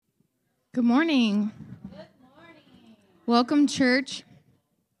Good morning. Good morning. Welcome, church.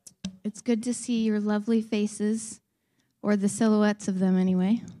 It's good to see your lovely faces, or the silhouettes of them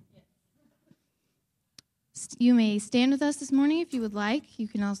anyway. You may stand with us this morning if you would like. You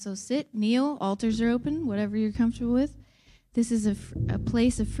can also sit, kneel, altars are open, whatever you're comfortable with. This is a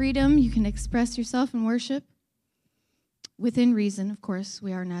place of freedom. You can express yourself in worship within reason. Of course,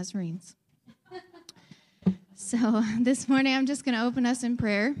 we are Nazarenes. So this morning I'm just going to open us in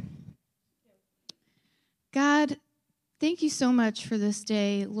prayer. God, thank you so much for this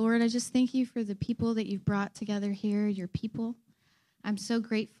day. Lord, I just thank you for the people that you've brought together here, your people. I'm so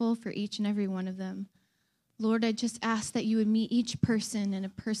grateful for each and every one of them. Lord, I just ask that you would meet each person in a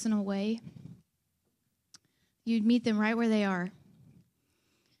personal way. You'd meet them right where they are.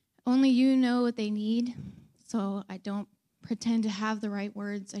 Only you know what they need, so I don't pretend to have the right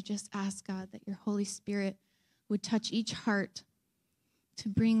words. I just ask, God, that your Holy Spirit would touch each heart to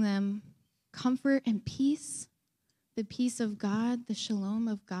bring them comfort and peace, the peace of God, the shalom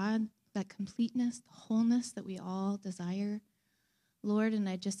of God, that completeness, the wholeness that we all desire. Lord, and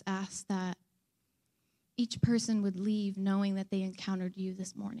I just ask that each person would leave knowing that they encountered you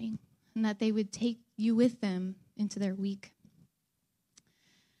this morning and that they would take you with them into their week.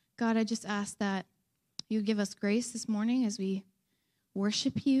 God, I just ask that you give us grace this morning as we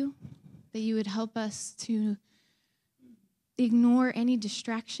worship you, that you would help us to ignore any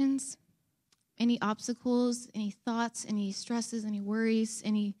distractions, any obstacles, any thoughts, any stresses, any worries,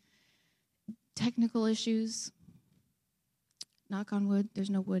 any technical issues. Knock on wood, there's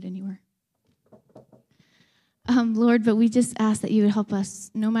no wood anywhere. Lord, but we just ask that you would help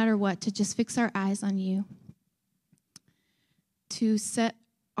us, no matter what, to just fix our eyes on you, to set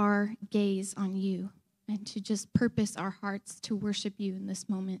our gaze on you, and to just purpose our hearts to worship you in this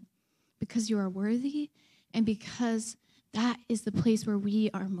moment, because you are worthy, and because that is the place where we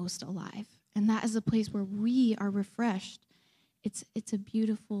are most alive. And that is a place where we are refreshed. It's a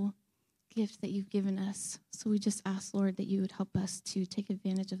beautiful gift that you've given us. So we just ask, Lord, that you would help us to take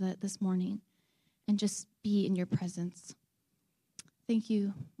advantage of that this morning and just be in your presence. Thank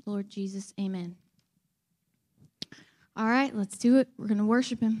you, Lord Jesus. Amen. All right, let's do it. We're going to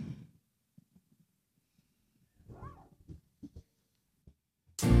worship him.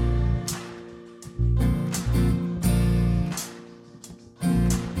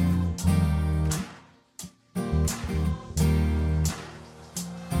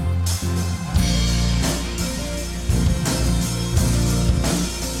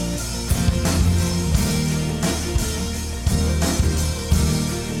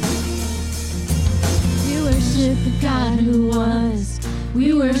 The God who was,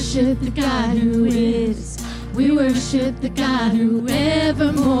 we worship the God who is, we worship the God who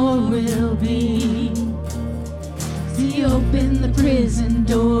evermore will be. He opened the prison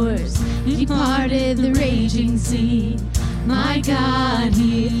doors, he parted the raging sea. My God,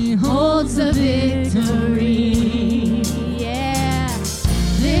 he holds the victory. Yeah,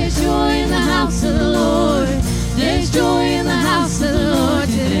 there's joy in the house of the Lord, there's joy in the house of the Lord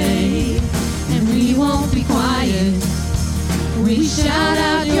today. We won't be quiet. We shout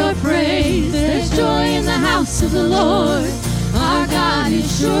out your praise. There's joy in the house of the Lord. Our God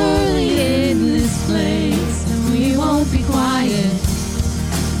is surely in this place. And we won't be quiet.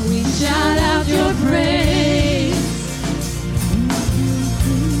 We shout out your praise.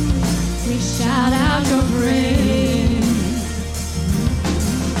 We shout out your praise.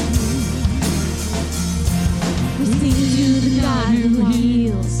 We sing to the God who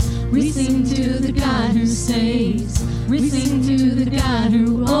heals. We sing to the God who saves. We sing to the God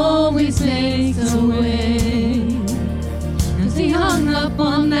who always makes a way. As he hung up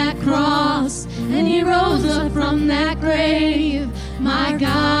on that cross and he rose up from that grave, my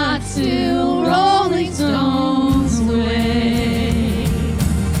God, still rolling stones away.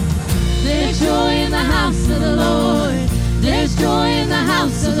 There's joy in the house of the Lord. There's joy in the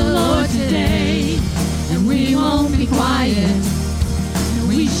house of the Lord today. And we won't be quiet.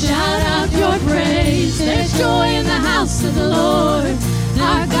 We shout out your praise. There's joy in the house of the Lord.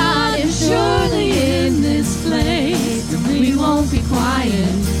 Our God is surely in this place. And we won't be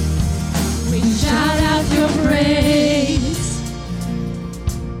quiet. We shout out your praise.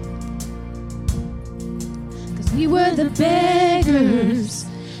 'Cause we were the beggars,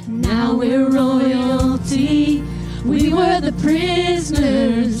 now we're royalty. We were the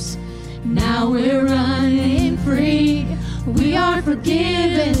prisoners, now we're running free. We are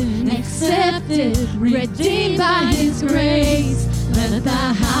forgiven, accepted, redeemed by his grace. Let the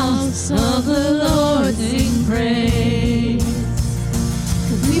house of the Lord sing praise.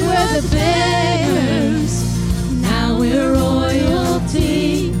 'Cause we were the beggars, now we're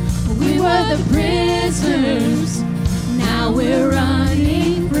royalty. We were the prisoners. Now we're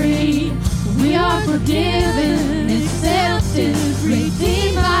running free. We are forgiven, accepted,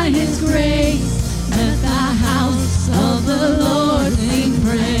 redeemed by His grace. Let the house of the Lord sing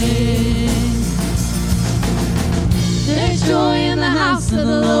praise. There's joy in the house of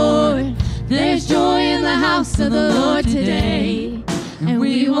the Lord. There's joy in the house of the Lord today. And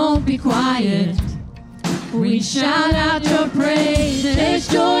we won't be quiet. We shout out your praise. There's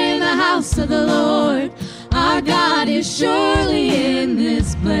joy in the house of the Lord. Our God is surely in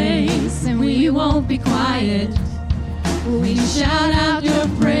this place. And we won't be quiet. We shout out your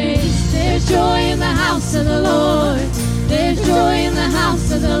praise. There's joy in the house of the Lord. There's joy in the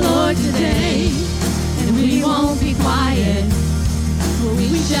house of the Lord today. And we won't be quiet.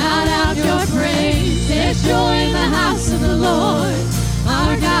 We shout out your praise. There's joy in the house of the Lord.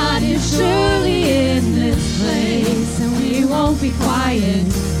 Our God is surely in this place. And we won't be quiet.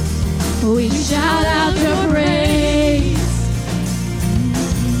 We shout out your praise.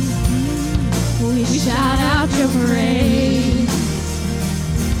 We shout out your praise.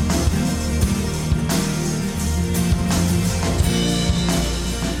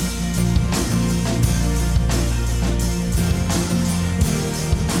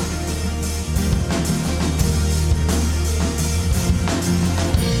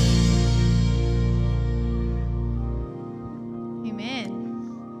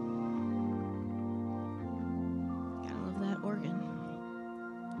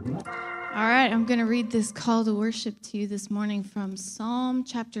 All right, I'm going to read this call to worship to you this morning from Psalm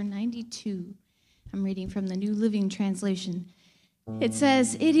chapter 92. I'm reading from the New Living Translation. It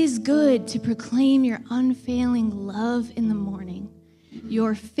says, "It is good to proclaim your unfailing love in the morning,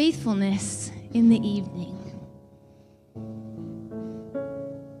 your faithfulness in the evening."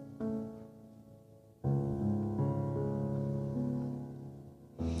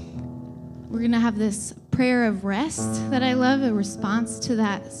 We're going to have this prayer of rest that I love, a response to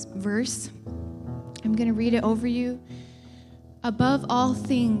that verse. I'm going to read it over you. "Above all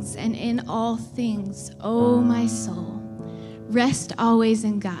things and in all things, O my soul, rest always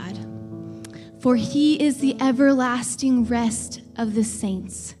in God, for He is the everlasting rest of the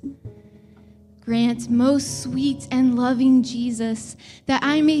saints. Grant, most sweet and loving Jesus, that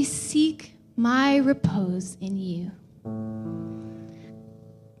I may seek my repose in you.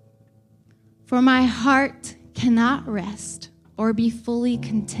 For my heart cannot rest or be fully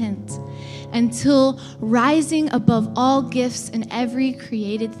content until, rising above all gifts and every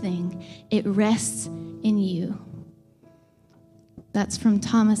created thing, it rests in you." That's from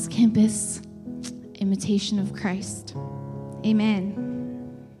Thomas Kempis, Imitation of Christ. Amen.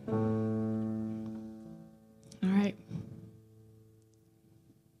 All right.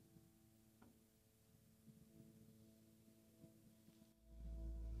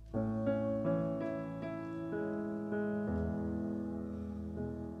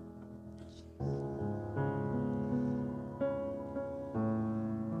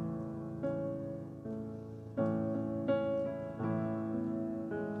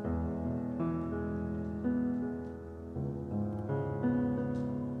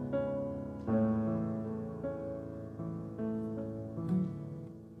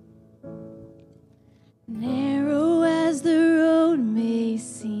 Narrow as the road may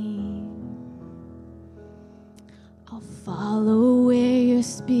seem, I'll follow where your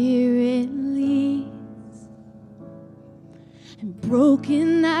spirit leads. And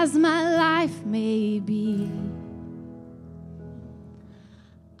broken as my life may be,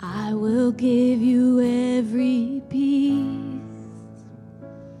 I will give you every piece.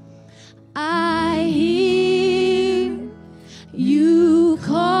 I hear you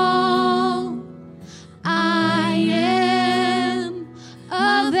call. I am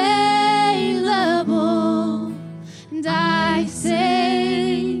available, and I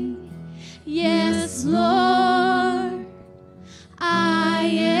say, yes, Lord, I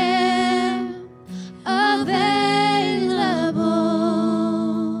am available.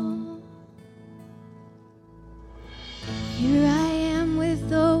 Here I am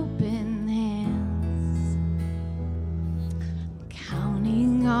with open hands,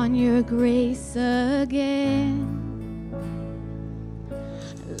 counting on your grace again.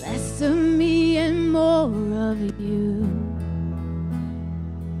 Less of me and more of you.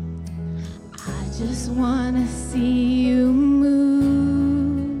 I just want to see you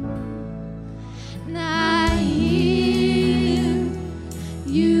move. And I hear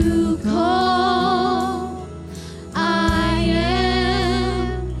you call. I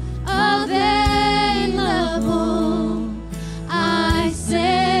am available. I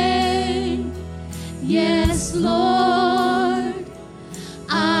say, yes, Lord,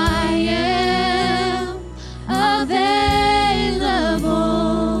 I am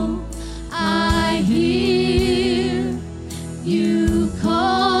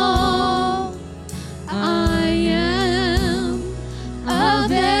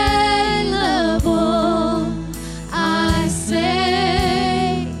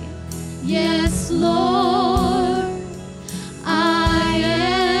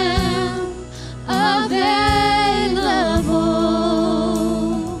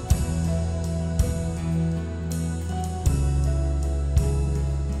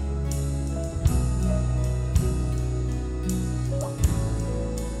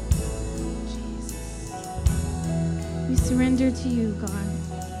surrender to you, God.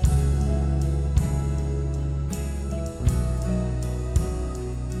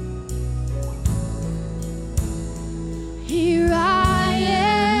 Here I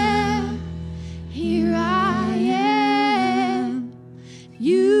am, here I am.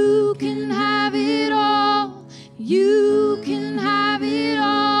 You can have it all, you can have it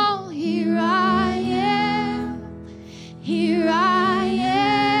all. Here I am, here I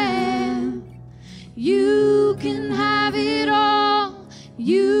am. You can have it all,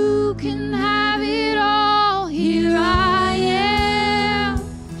 you can have it all. Here I am,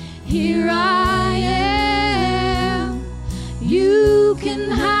 here I am. You can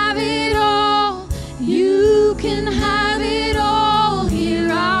have it all, you can have it all. Here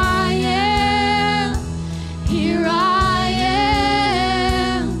I am, here I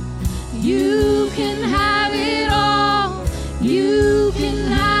am. You can have it all, you can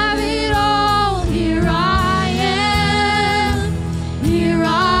have it all. Here I am, here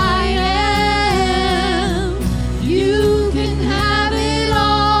I am. You can have it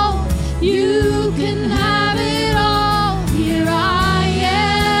all, you can have it all. Here I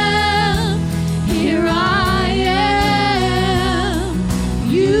am, here I am.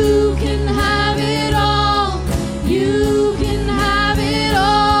 You can have it all, you can have it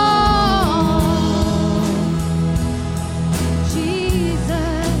all.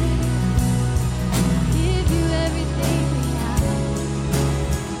 Jesus, give you everything we have.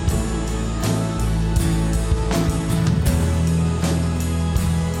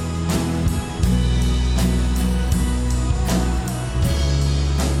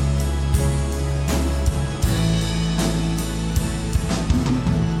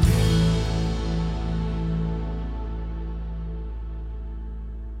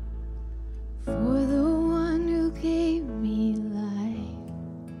 For the one who gave me life,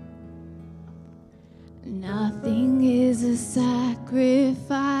 nothing is a sacrifice.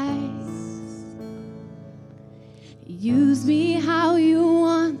 Use me how you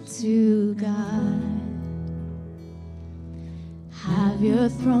want to, God. Have your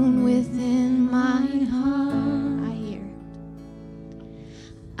throne within my heart.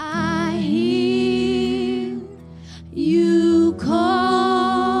 I hear you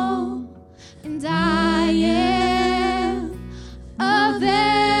call, and I am available.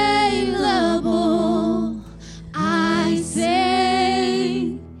 I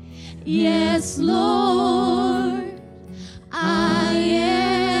say, yes, Lord, I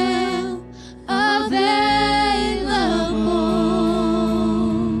am available.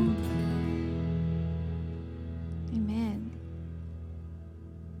 Amen.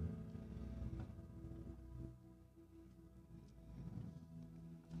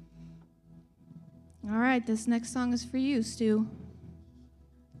 All right, this next song is for you, Stu.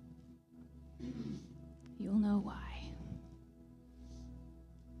 You'll know why.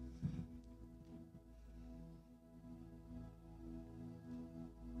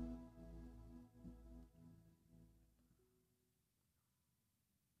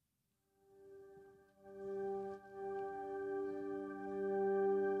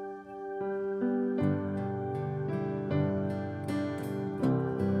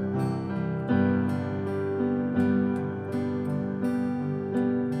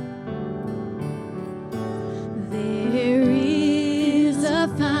 There is a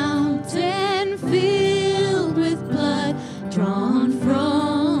fountain filled with blood drawn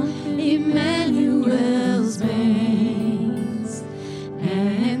from Emmanuel's veins,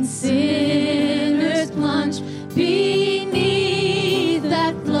 and sinners plunge beneath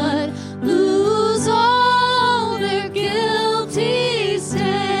that flood, lose all their guilty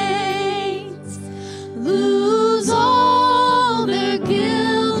stains, lose all their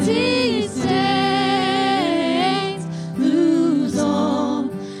guilty stains, lose all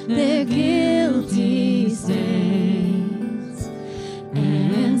their guilty stains,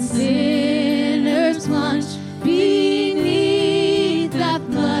 and sinners plunge beneath that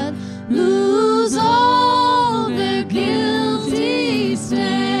flood, lose all their guilty stains.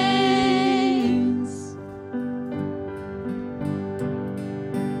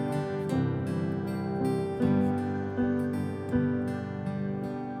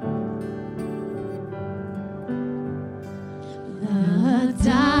 The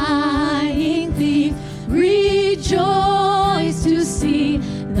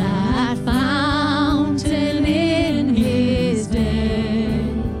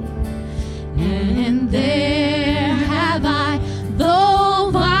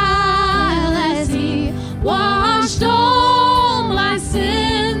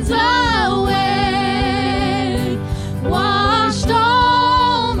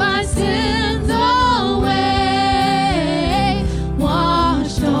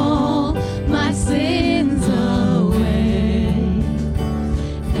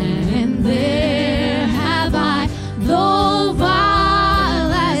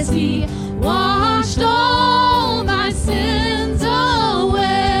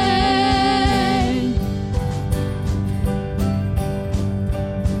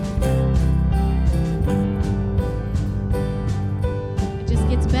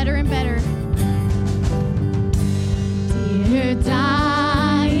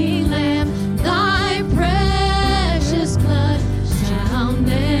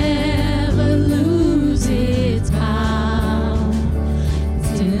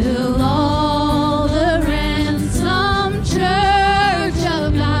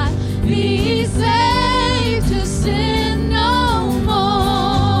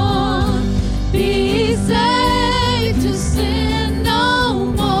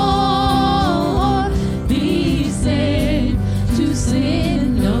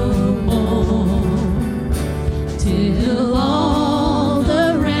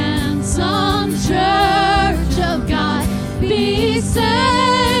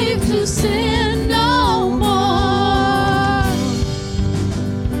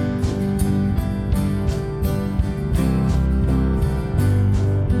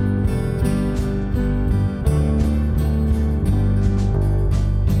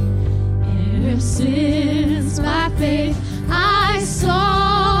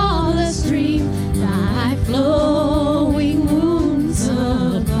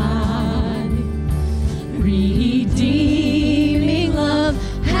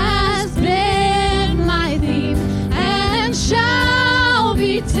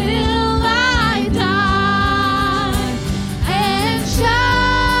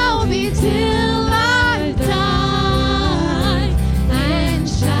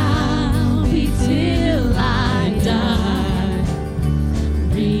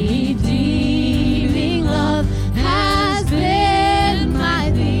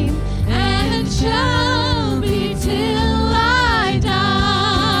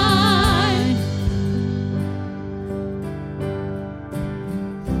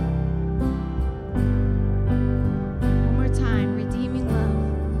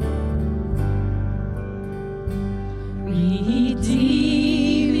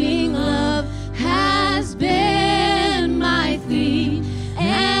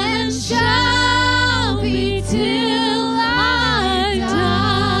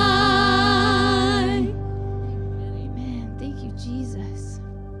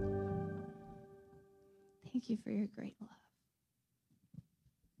for your great love.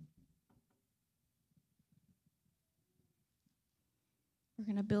 We're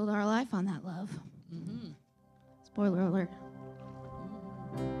going to build our life on that love. Mm-hmm. Spoiler alert.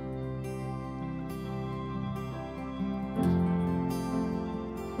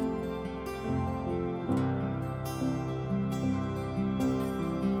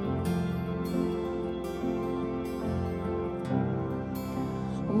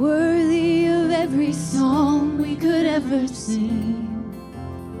 Worthy of every song we could ever sing,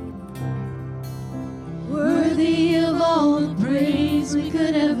 worthy of all the praise we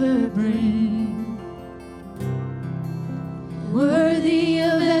could ever bring, worthy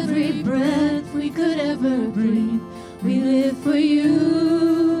of every breath we could ever breathe. We live for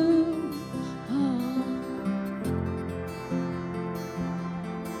you. Oh.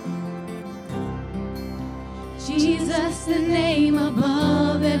 Jesus, the name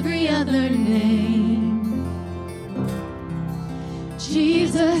above every other name.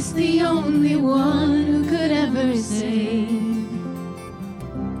 Jesus, the only one who could ever save.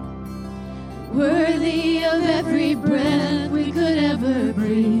 Worthy of every breath we could ever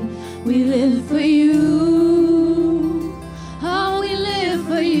breathe. We live for you. Oh, we live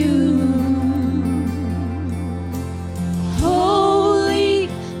for you. Holy,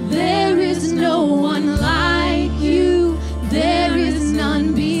 there is no one like you. There is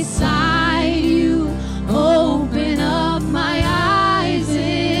none beside you. Open up my eyes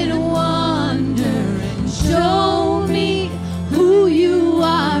in wonder and show me who you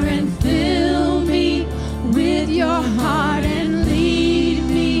are and fill me with your heart and lead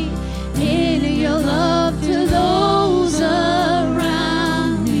me in your love to those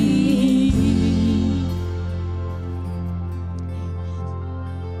around me.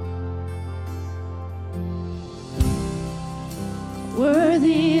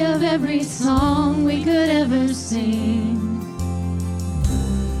 Worthy of every song we could ever sing,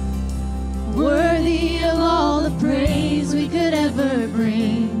 worthy of all the praise we could ever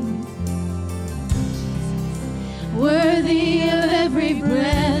bring, worthy of every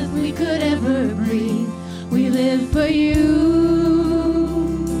breath we could ever breathe. We live for you.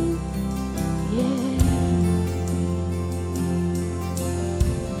 Yeah.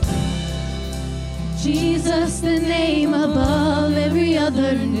 Jesus, the name above every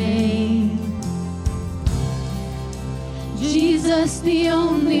other name. Jesus, the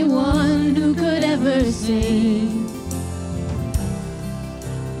only one who could ever save.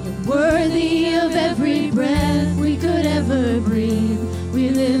 You're worthy of every breath we could ever breathe. We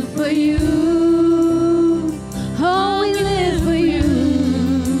live for you. Oh, we live for you.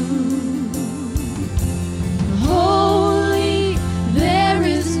 Holy, there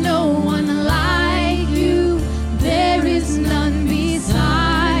is no one like you. There is none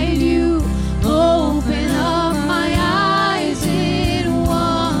beside you. Open up my eyes in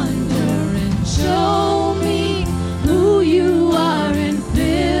wonder and show me who you are and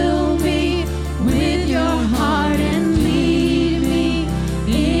fill me with your heart and lead me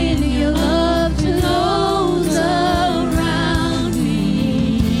in your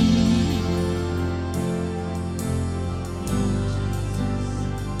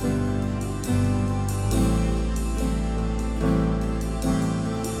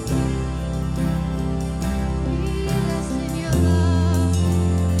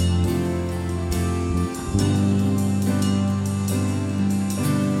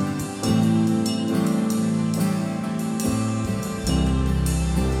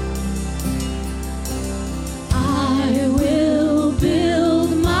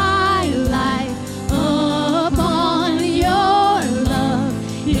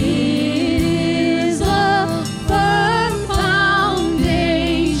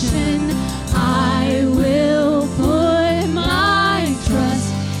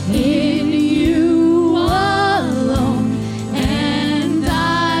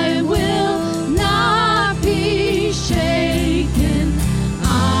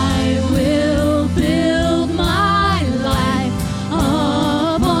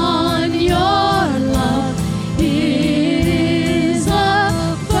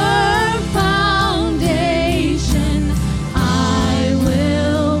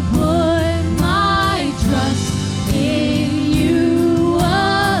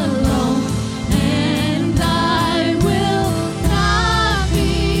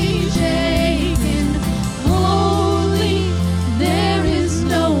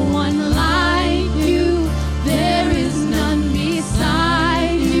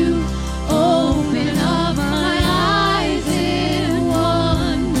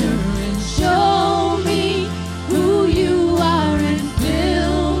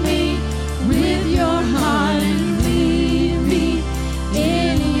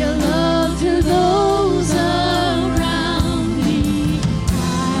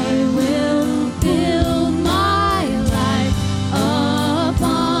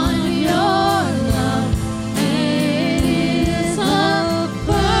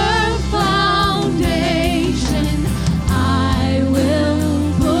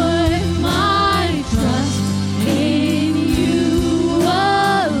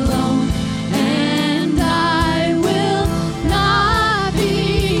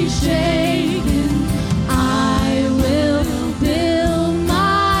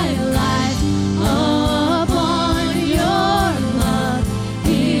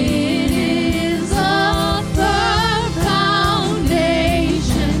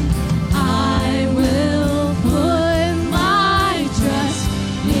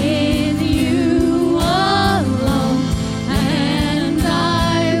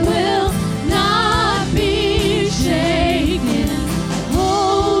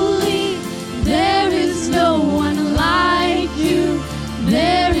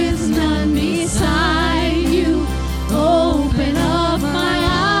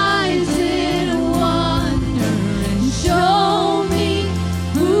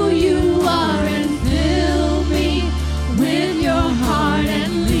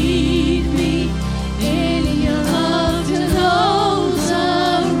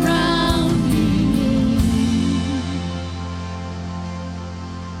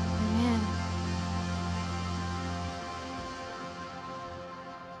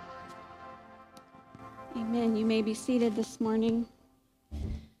Amen. You may be seated this morning.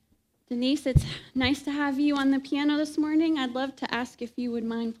 Denise, it's nice to have you on the piano this morning. I'd love to ask if you would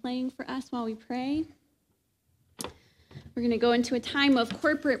mind playing for us while we pray. We're going to go into a time of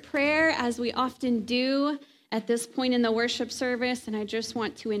corporate prayer, as we often do at this point in the worship service, and I just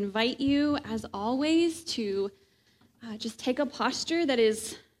want to invite you, as always, to just take a posture that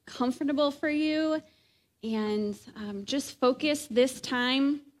is comfortable for you and just focus this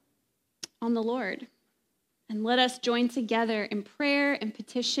time on the Lord. And let us join together in prayer and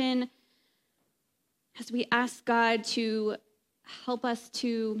petition as we ask God to help us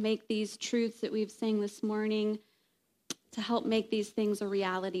to make these truths that we've sang this morning, to help make these things a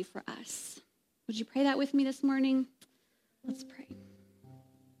reality for us. Would you pray that with me this morning? Let's pray.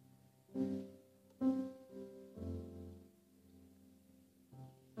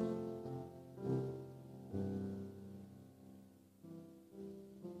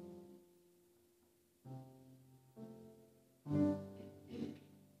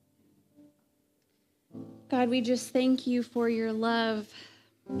 God, we just thank you for your love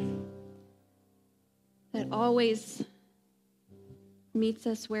that always meets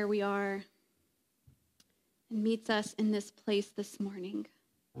us where we are and meets us in this place this morning.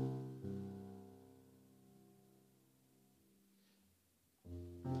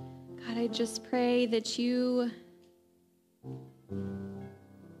 God, I just pray that you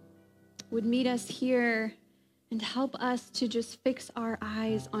would meet us here and help us to just fix our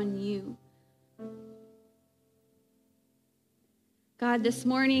eyes on you. God, this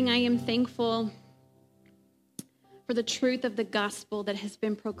morning I am thankful for the truth of the gospel that has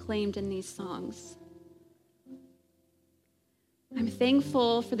been proclaimed in these songs. I'm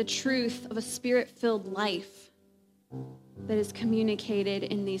thankful for the truth of a spirit-filled life that is communicated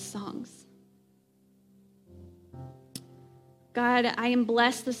in these songs. God, I am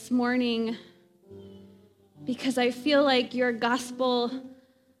blessed this morning because I feel like your gospel,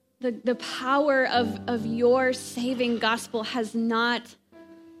 the power of your saving gospel has not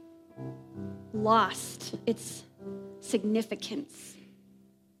lost its significance.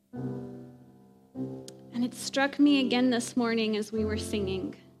 And it struck me again this morning as we were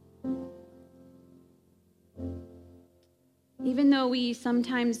singing. Even though we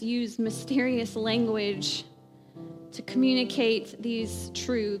sometimes use mysterious language to communicate these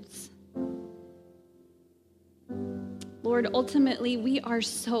truths, Lord, ultimately, we are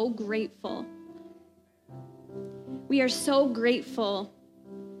so grateful. We are so grateful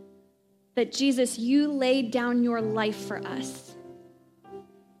that, Jesus, you laid down your life for us.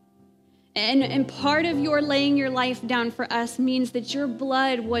 And part of your laying your life down for us means that your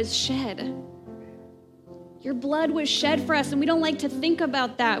blood was shed. Your blood was shed for us, and we don't like to think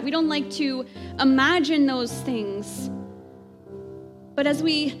about that. We don't like to imagine those things. But as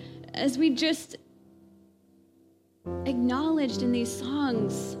we just acknowledged in these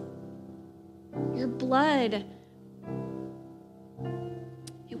songs, your blood,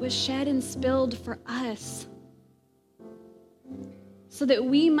 it was shed and spilled for us so that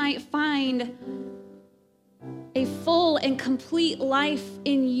we might find a full and complete life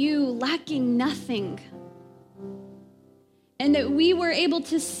in you, lacking nothing. And that we were able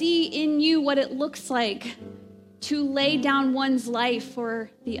to see in you what it looks like to lay down one's life for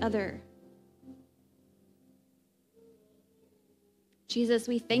the other. Jesus,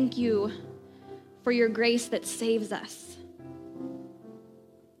 we thank you for your grace that saves us.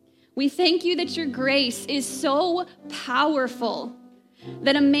 We thank you that your grace is so powerful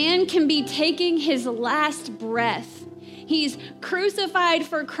that a man can be taking his last breath. He's crucified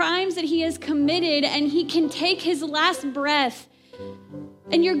for crimes that he has committed, and he can take his last breath.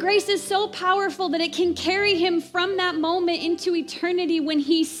 And your grace is so powerful that it can carry him from that moment into eternity when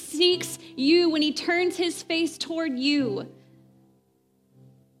he seeks you, when he turns his face toward you.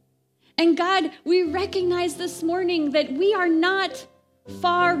 And God, we recognize this morning that we are not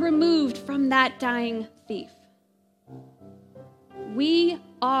far removed from that dying thief. We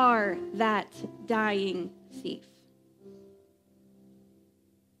are that dying thief.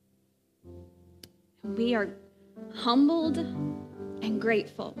 We are humbled and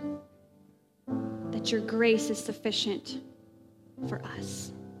grateful that your grace is sufficient for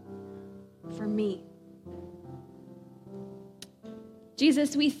us, for me.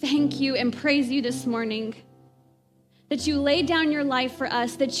 Jesus, we thank you and praise you this morning that you laid down your life for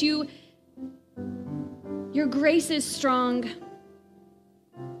us, that your grace is strong.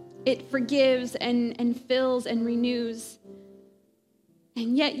 It forgives and fills and renews.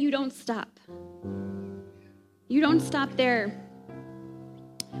 And yet you don't stop. You don't stop there.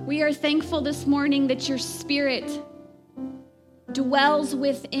 We are thankful this morning that your Spirit dwells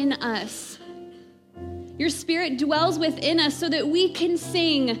within us, Your Spirit dwells within us so that we can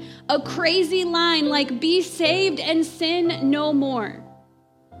sing a crazy line like, be saved and sin no more.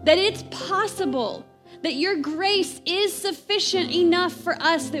 That it's possible, that your grace is sufficient enough for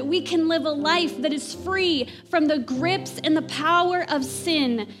us that we can live a life that is free from the grips and the power of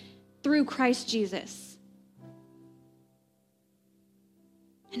sin through Christ Jesus.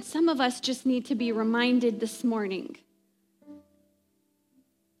 And some of us just need to be reminded this morning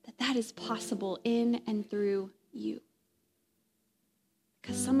that is possible in and through you.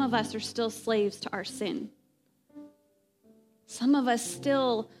 Because some of us are still slaves to our sin. Some of us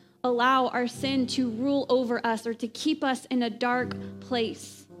still allow our sin to rule over us or to keep us in a dark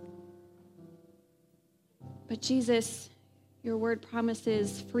place. But Jesus, your word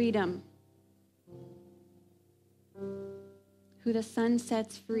promises freedom. Who the Son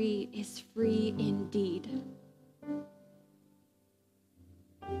sets free is free indeed.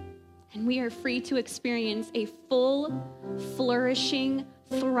 And we are free to experience a full, flourishing,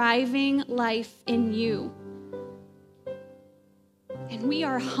 thriving life in you. And we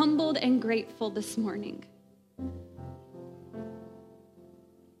are humbled and grateful this morning.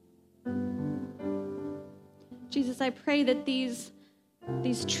 Jesus, I pray that these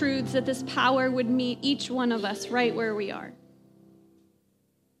truths, that this power would meet each one of us right where we are.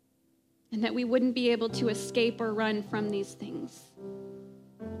 And that we wouldn't be able to escape or run from these things.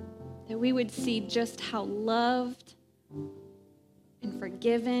 That we would see just how loved and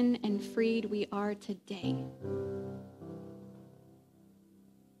forgiven and freed we are today.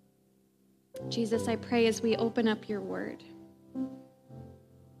 Jesus, I pray as we open up your word,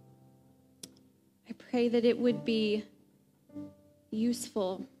 I pray that it would be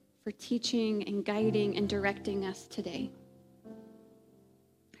useful for teaching and guiding and directing us today.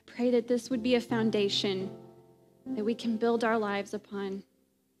 I pray that this would be a foundation that we can build our lives upon.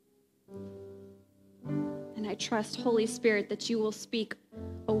 And I trust, Holy Spirit, that you will speak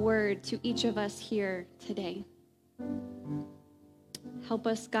a word to each of us here today. Help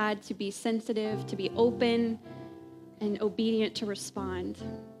us, God, to be sensitive, to be open, and obedient to respond.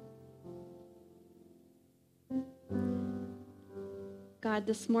 God,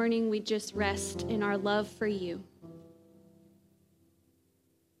 this morning we just rest in our love for you.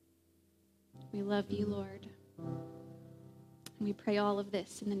 We love you, Lord. And we pray all of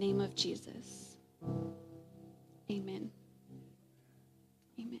this in the name of Jesus. Amen.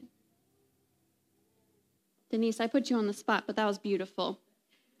 Amen. Denise, I put you on the spot, but that was beautiful.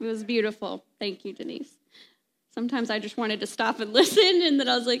 It was beautiful. Thank you, Denise. Sometimes I just wanted to stop and listen, and then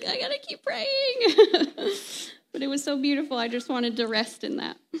I was like, I gotta keep praying. But it was so beautiful, I just wanted to rest in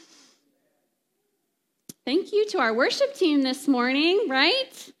that. Thank you to our worship team this morning,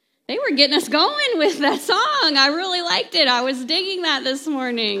 right? They were getting us going with that song. I really liked it. I was digging that this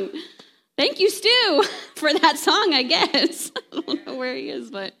morning. Thank you, Stu, for that song, I guess. I don't know where he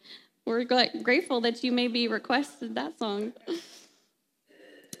is, but we're grateful that you maybe requested that song.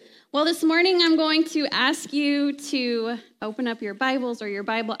 Well, this morning I'm going to ask you to open up your Bibles or your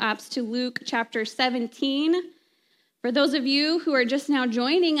Bible apps to Luke chapter 17. For those of you who are just now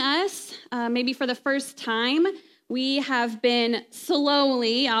joining us, maybe for the first time, we have been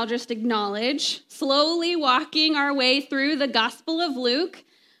slowly, I'll just acknowledge, slowly walking our way through the Gospel of Luke.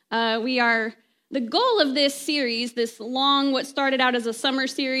 The goal of this series, this long, what started out as a summer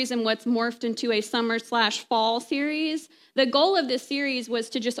series and what's morphed into a summer/fall series, the goal of this series was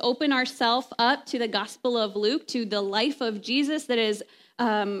to just open ourselves up to the Gospel of Luke, to the life of Jesus that is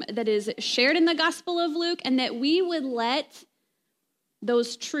shared in the Gospel of Luke, and that we would let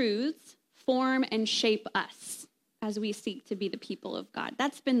those truths form and shape us as we seek to be the people of God.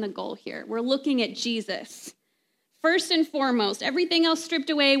 That's been the goal here. We're looking at Jesus. First and foremost, everything else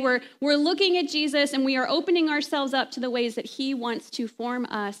stripped away, we're looking at Jesus, and we are opening ourselves up to the ways that he wants to form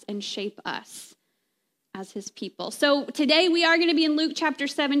us and shape us as his people. So today we are going to be in Luke chapter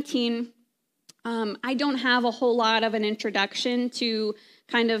 17. I don't have a whole lot of an introduction to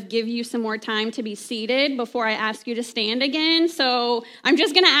kind of give you some more time to be seated before I ask you to stand again. So I'm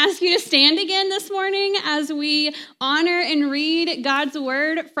just going to ask you to stand again this morning as we honor and read God's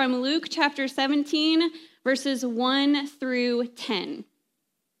word from Luke chapter 17, verses 1 through 10.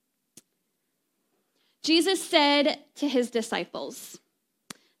 Jesus said to his disciples,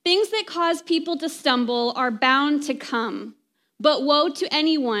 "Things that cause people to stumble are bound to come, but woe to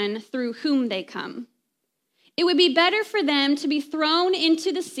anyone through whom they come. It would be better for them to be thrown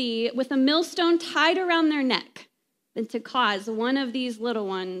into the sea with a millstone tied around their neck than to cause one of these little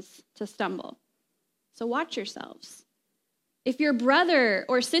ones to stumble. So watch yourselves. If your brother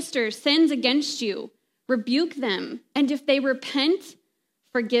or sister sins against you, rebuke them, and if they repent,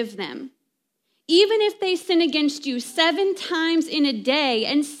 forgive them. Even if they sin against you 7 times in a day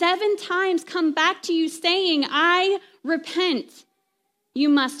and 7 times come back to you saying, I repent, you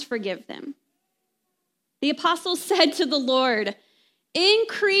must forgive them. The apostles said to the Lord,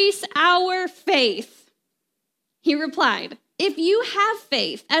 increase our faith. He replied, if you have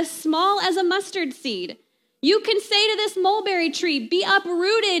faith as small as a mustard seed, you can say to this mulberry tree, be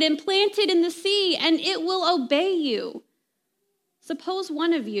uprooted and planted in the sea, and it will obey you. Suppose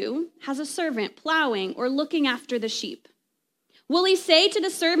one of you has a servant plowing or looking after the sheep. Will he say to the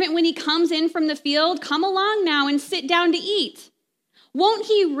servant when he comes in from the field, come along now and sit down to eat? Won't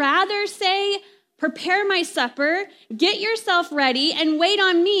he rather say, prepare my supper, get yourself ready, and wait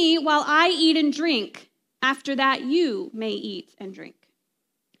on me while I eat and drink? After that, you may eat and drink.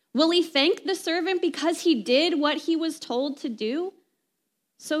 Will he thank the servant because he did what he was told to do?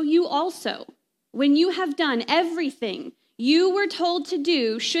 So you also, when you have done everything you were told to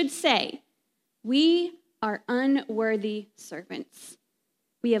do, should say, we are unworthy servants.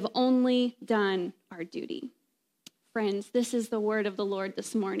 We have only done our duty. Friends, this is the word of the Lord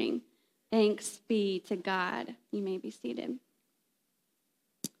this morning. Thanks be to God. You may be seated.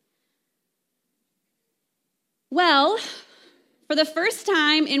 Well, for the first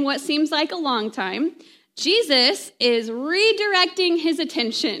time in what seems like a long time, Jesus is redirecting his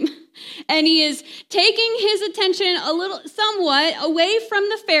attention. And he is taking his attention somewhat away from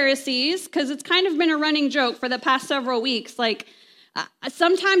the Pharisees, because it's kind of been a running joke for the past several weeks.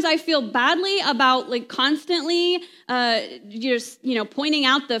 Sometimes I feel badly about constantly pointing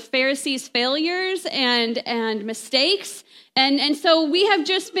out the Pharisees' failures and mistakes. And so we have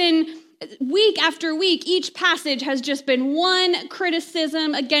just been, week after week, each passage has just been one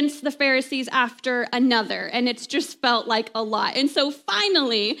criticism against the Pharisees after another, and it's just felt like a lot. And so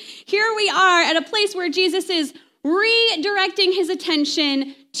finally, here we are at a place where Jesus is redirecting his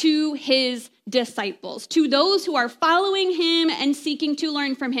attention to his disciples, to those who are following him and seeking to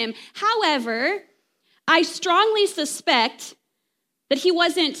learn from him. However, I strongly suspect that he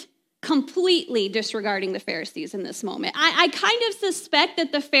wasn't completely disregarding the Pharisees in this moment. I kind of suspect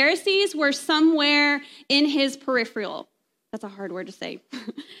that the Pharisees were somewhere in his peripheral. That's a hard word to say.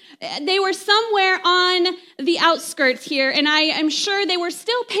 They were somewhere on the outskirts here, and I am sure they were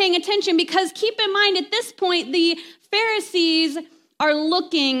still paying attention, because keep in mind, at this point, the Pharisees are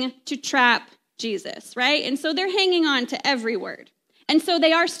looking to trap Jesus, right? And so they're hanging on to every word. And so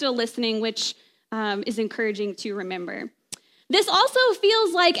they are still listening, which is encouraging to remember. This also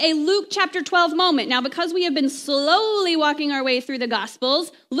feels like a Luke chapter 12 moment. Now, because we have been slowly walking our way through the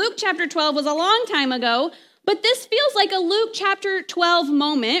Gospels, Luke chapter 12 was a long time ago, but this feels like a Luke chapter 12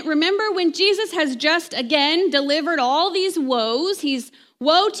 moment. Remember when Jesus has just, again, delivered all these woes. He's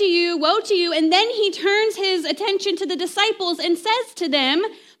woe to you, and then he turns his attention to the disciples and says to them,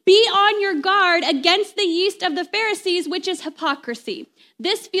 be on your guard against the yeast of the Pharisees, which is hypocrisy.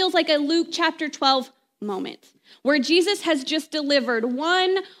 This feels like a Luke chapter 12 moment, where Jesus has just delivered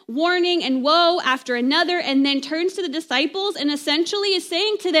one warning and woe after another, and then turns to the disciples and essentially is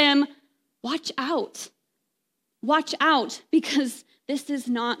saying to them, watch out, because this is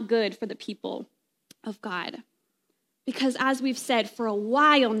not good for the people of God. Because as we've said, for a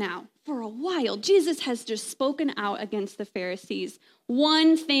while, Jesus has just spoken out against the Pharisees,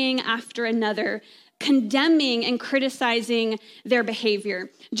 one thing after another, condemning and criticizing their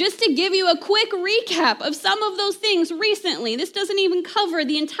behavior. Just to give you a quick recap of some of those things recently, this doesn't even cover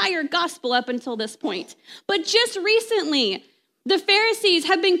the entire gospel up until this point, but just recently, the Pharisees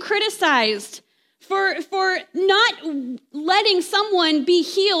have been criticized for not letting someone be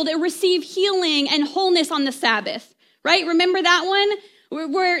healed or receive healing and wholeness on the Sabbath, right? Remember that one?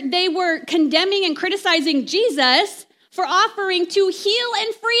 Where they were condemning and criticizing Jesus for offering to heal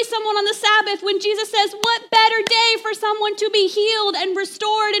and free someone on the Sabbath, when Jesus says, what better day for someone to be healed and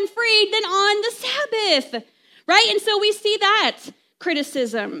restored and freed than on the Sabbath, right? And so we see that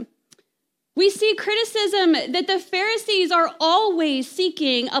criticism. We see criticism that the Pharisees are always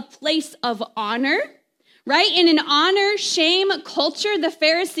seeking a place of honor, right? In an honor-shame culture, the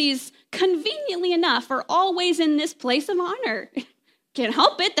Pharisees, conveniently enough, are always in this place of honor. Can't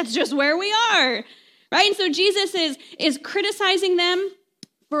help it. That's just where we are. Right? And so Jesus is criticizing them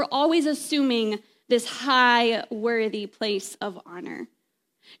for always assuming this high, worthy place of honor.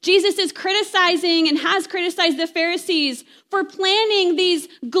 Jesus is criticizing and has criticized the Pharisees for planning these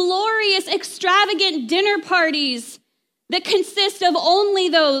glorious, extravagant dinner parties that consist of only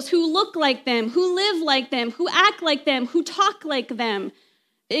those who look like them, who live like them, who act like them, who talk like them,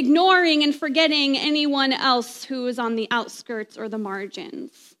 ignoring and forgetting anyone else who is on the outskirts or the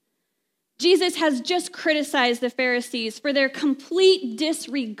margins. Jesus has just criticized the Pharisees for their complete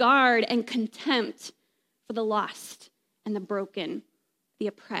disregard and contempt for the lost and the broken, the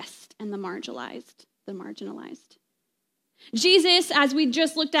oppressed and the marginalized. Jesus, as we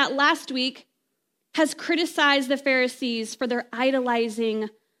just looked at last week, has criticized the Pharisees for their idolizing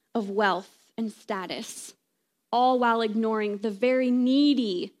of wealth and status, all while ignoring the very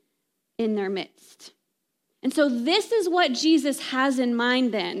needy in their midst. And so this is what Jesus has in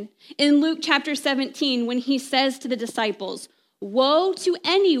mind then in Luke chapter 17 when he says to the disciples, "Woe to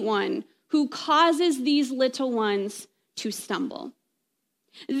anyone who causes these little ones to stumble."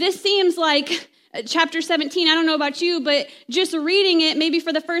 This seems like chapter 17, I don't know about you, but just reading it maybe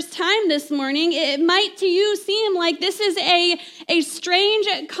for the first time this morning, it might to you seem like this is a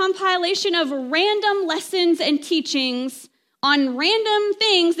strange compilation of random lessons and teachings on random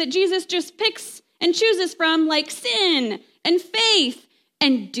things that Jesus just picks and chooses from, like sin and faith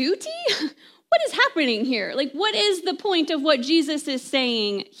and duty. What is happening here? Like, what is the point of what Jesus is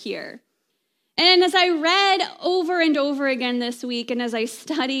saying here? And as I read over and over again this week, and as I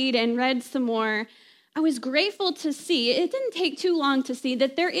studied and read some more, I was grateful to see, it didn't take too long to see,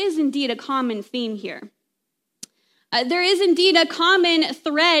 that there is indeed a common theme here. There is indeed a common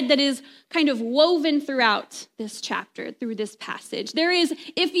thread that is kind of woven throughout this chapter, through this passage. There is,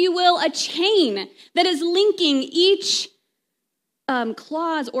 if you will, a chain that is linking each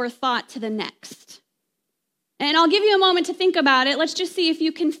clause or thought to the next. And I'll give you a moment to think about it. Let's just see if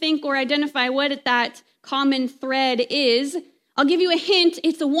you can think or identify what that common thread is. I'll give you a hint.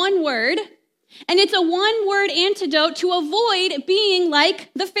 It's a one word, and it's a one-word antidote to avoid being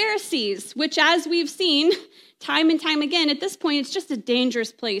like the Pharisees, which, as we've seen time and time again, at this point, it's just a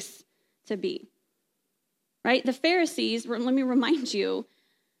dangerous place to be, right? The Pharisees, let me remind you,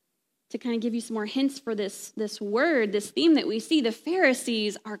 to kind of give you some more hints for this word, this theme that we see, the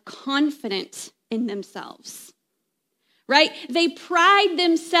Pharisees are confident in themselves, right? They pride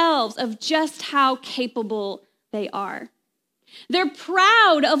themselves of just how capable they are. They're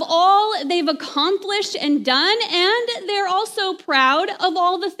proud of all they've accomplished and done, and they're also proud of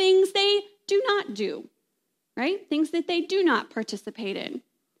all the things they do not do, right? Things that they do not participate in.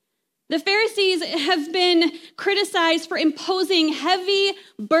 The Pharisees have been criticized for imposing heavy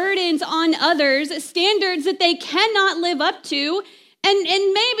burdens on others, standards that they cannot live up to, and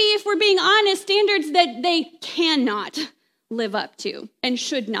maybe, if we're being honest, standards that they cannot live up to and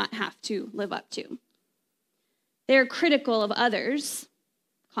should not have to live up to. They're critical of others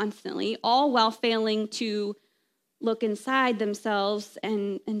constantly, all while failing to look inside themselves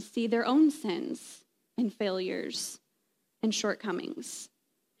and see their own sins and failures and shortcomings.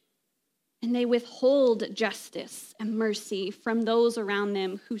 And they withhold justice and mercy from those around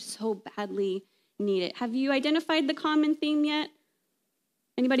them who so badly need it. Have you identified the common theme yet?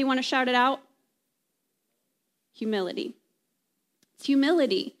 Anybody want to shout it out? Humility. It's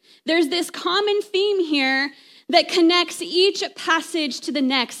humility. There's this common theme here that connects each passage to the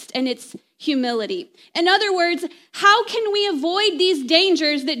next, and it's humility. In other words, how can we avoid these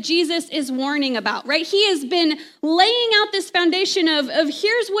dangers that Jesus is warning about, right? He has been laying out this foundation of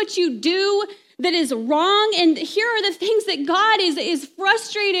here's what you do that is wrong, and here are the things that God is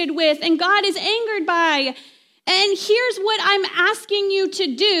frustrated with and God is angered by. And here's what I'm asking you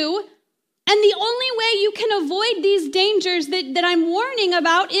to do. And the only way you can avoid these dangers that I'm warning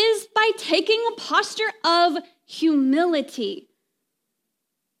about is by taking a posture of humility.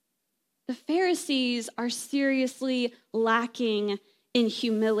 The Pharisees are seriously lacking in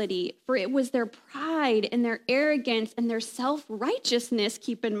humility, for it was their pride and their arrogance and their self-righteousness,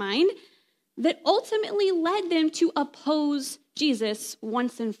 keep in mind, that ultimately led them to oppose Jesus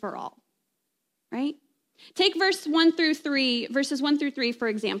once and for all, right? Take verses 1 through 3, for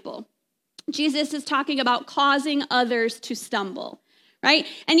example. Jesus is talking about causing others to stumble, right?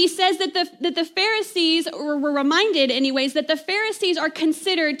 And he says that the Pharisees, or were reminded anyways, that the Pharisees are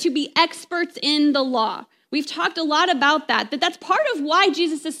considered to be experts in the law. We've talked a lot about that's part of why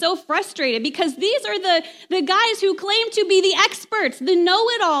Jesus is so frustrated, because these are the guys who claim to be the experts, the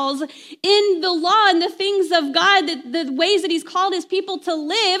know-it-alls in the law and the things of God, the ways that he's called his people to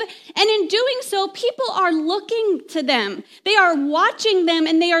live. And in doing so, people are looking to them. They are watching them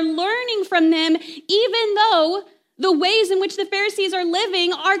and they are learning from them, even though the ways in which the Pharisees are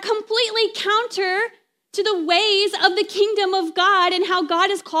living are completely counter to the ways of the kingdom of God and how God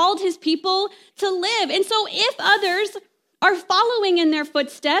has called his people to live. And so if others are following in their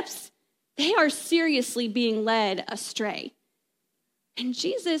footsteps, they are seriously being led astray. And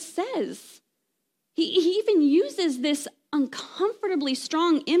Jesus says, he even uses this uncomfortably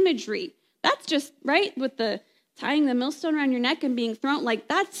strong imagery. That's just, right, with the tying the millstone around your neck and being thrown, like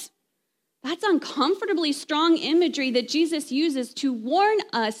that's That's uncomfortably strong imagery that Jesus uses to warn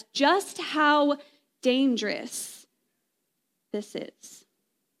us just how dangerous this is,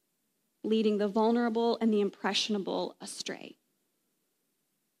 leading the vulnerable and the impressionable astray.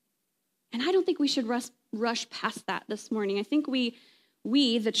 And I don't think we should rush past that this morning. I think we,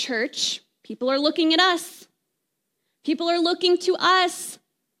 the church, people are looking at us. People are looking to us.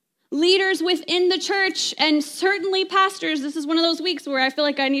 Leaders within the church, and certainly pastors. This is one of those weeks where I feel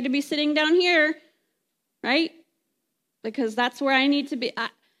like I need to be sitting down here, right? Because that's where I need to be.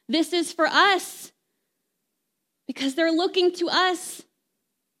 This is for us, because they're looking to us.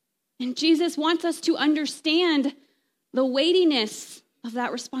 And Jesus wants us to understand the weightiness of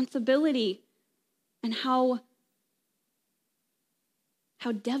that responsibility and how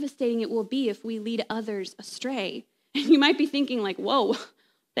devastating it will be if we lead others astray. And you might be thinking like, whoa,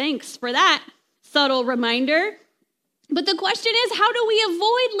 thanks for that subtle reminder. But the question is, how do we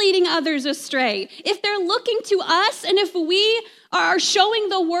avoid leading others astray? If they're looking to us and if we are showing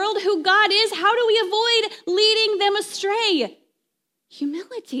the world who God is, how do we avoid leading them astray?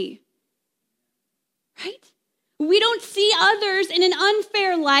 Humility, right? We don't see others in an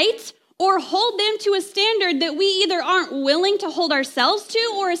unfair light or hold them to a standard that we either aren't willing to hold ourselves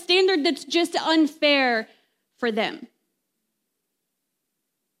to or a standard that's just unfair for them.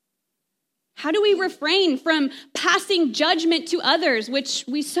 How do we refrain from passing judgment to others, which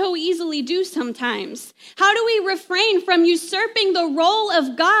we so easily do sometimes? How do we refrain from usurping the role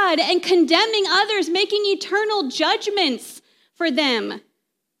of God and condemning others, making eternal judgments for them?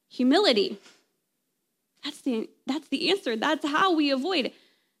 Humility. That's the answer. That's how we avoid it.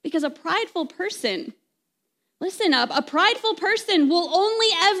 Because a prideful person, listen up, a prideful person will only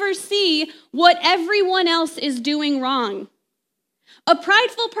ever see what everyone else is doing wrong. A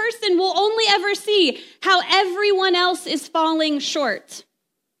prideful person will only ever see how everyone else is falling short.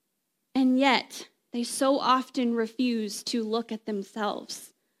 And yet, they so often refuse to look at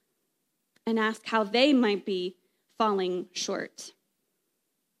themselves and ask how they might be falling short.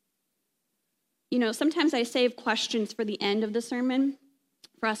 You know, sometimes I save questions for the end of the sermon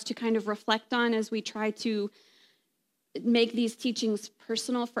for us to kind of reflect on as we try to make these teachings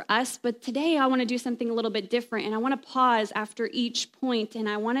personal for us. But today I want to do something a little bit different, and I want to pause after each point, and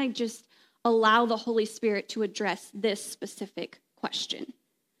I want to just allow the Holy Spirit to address this specific question.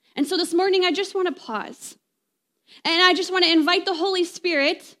 And so this morning I just want to pause, and I just want to invite the Holy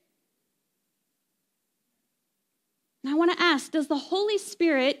Spirit, and I want to ask, does the Holy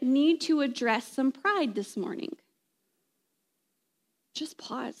Spirit need to address some pride this morning? Just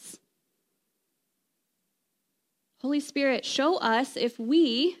pause. Holy Spirit, show us if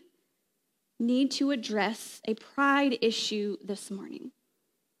we need to address a pride issue this morning.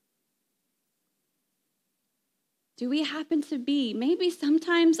 Do we happen to be, maybe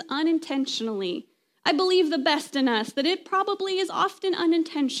sometimes unintentionally, I believe the best in us, that it probably is often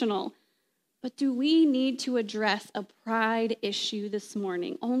unintentional, but do we need to address a pride issue this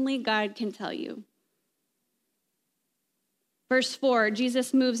morning? Only God can tell you. Verse 4,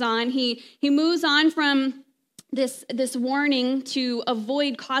 Jesus moves on. He moves on from this warning to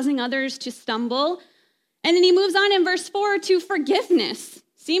avoid causing others to stumble. And then he moves on in verse 4 to forgiveness,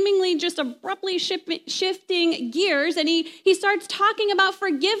 seemingly just abruptly shifting gears. And he starts talking about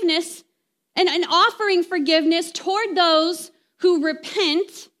forgiveness and offering forgiveness toward those who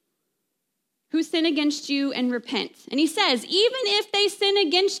repent, who sin against you and repent. And he says, even if they sin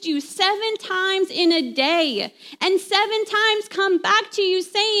against you 7 times in a day and 7 times come back to you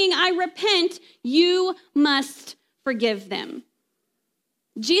saying, I repent, you must forgive them.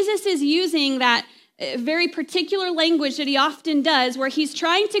 Jesus is using that very particular language that he often does, where he's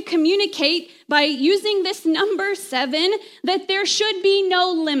trying to communicate by using this number 7 that there should be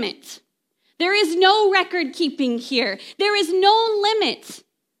no limit. There is no record keeping here. There is no limit.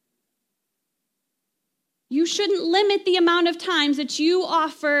 You shouldn't limit the amount of times that you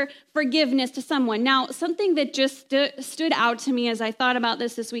offer forgiveness to someone. Now, something that just stood out to me as I thought about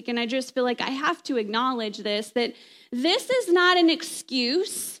this week, and I just feel like I have to acknowledge this, that this is not an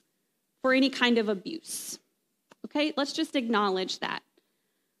excuse for any kind of abuse. Okay, let's just acknowledge that.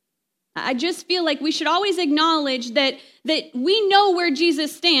 I just feel like we should always acknowledge that we know where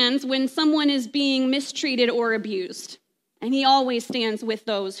Jesus stands when someone is being mistreated or abused. And he always stands with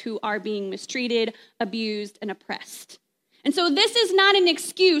those who are being mistreated, abused, and oppressed. And so this is not an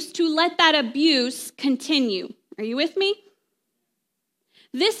excuse to let that abuse continue. Are you with me?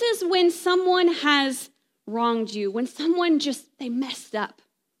 This is when someone has wronged you, when someone they messed up.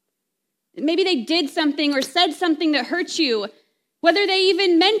 Maybe they did something or said something that hurt you. whether they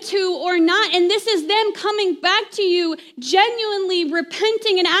even meant to or not. And this is them coming back to you, genuinely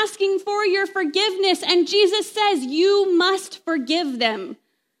repenting and asking for your forgiveness. And Jesus says, you must forgive them.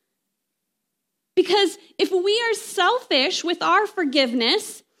 Because if we are selfish with our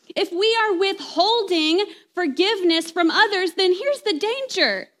forgiveness, if we are withholding forgiveness from others, then here's the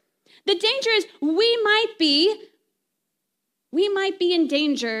danger. The danger is we might be in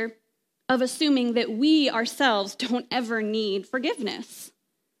danger of assuming that we ourselves don't ever need forgiveness.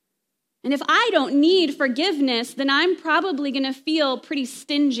 And if I don't need forgiveness, then I'm probably going to feel pretty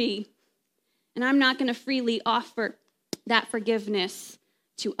stingy, and I'm not going to freely offer that forgiveness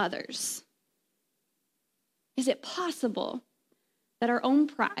to others. Is it possible that our own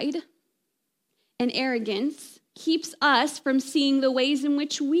pride and arrogance keeps us from seeing the ways in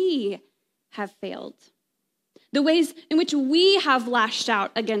which we have failed? The ways in which we have lashed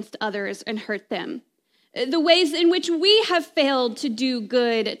out against others and hurt them. The ways in which we have failed to do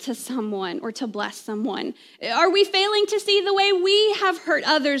good to someone or to bless someone. Are we failing to see the way we have hurt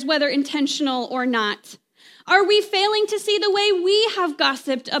others, whether intentional or not? Are we failing to see the way we have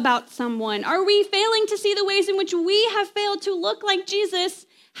gossiped about someone? Are we failing to see the ways in which we have failed to look like Jesus,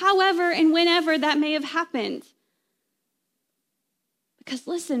 however and whenever that may have happened? Because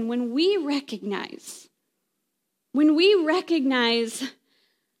listen, when we recognize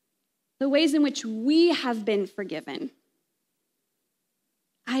the ways in which we have been forgiven,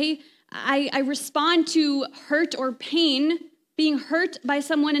 I respond to hurt or pain, being hurt by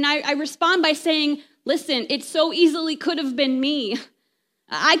someone, and I respond by saying, listen, it so easily could have been me.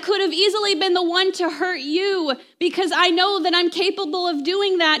 I could have easily been the one to hurt you because I know that I'm capable of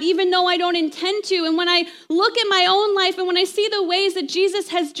doing that even though I don't intend to. And when I look at my own life and when I see the ways that Jesus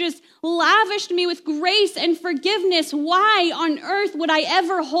has just lavished me with grace and forgiveness, why on earth would I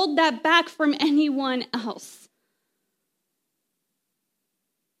ever hold that back from anyone else?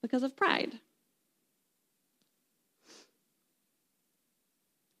 Because of pride.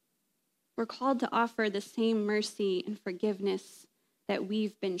 We're called to offer the same mercy and forgiveness that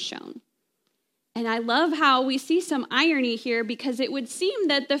we've been shown. And I love how we see some irony here because it would seem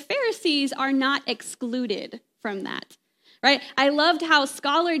that the Pharisees are not excluded from that, right? I loved how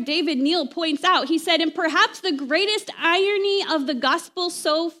scholar David Neal points out. He said, and perhaps the greatest irony of the gospel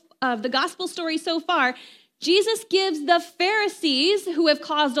story so far, Jesus gives the Pharisees, who have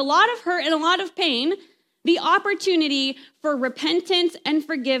caused a lot of hurt and a lot of pain, the opportunity for repentance and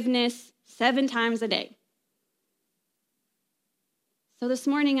forgiveness 7 times a day. So this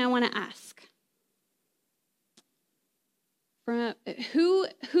morning I want to ask, who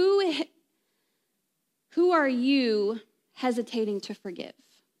are you hesitating to forgive?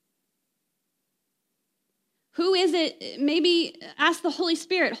 Who is it? Maybe ask the Holy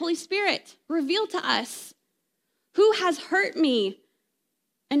Spirit. Holy Spirit, reveal to us who has hurt me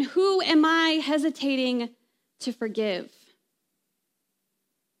and who am I hesitating to forgive?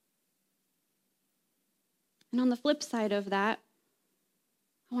 And on the flip side of that,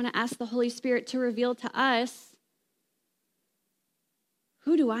 I want to ask the Holy Spirit to reveal to us,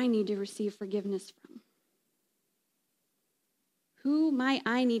 who do I need to receive forgiveness from? Who might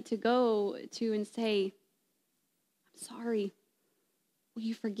I need to go to and say, I'm sorry, will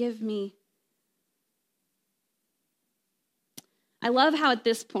you forgive me? I love how at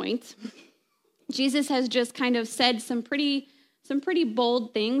this point, Jesus has just kind of said some pretty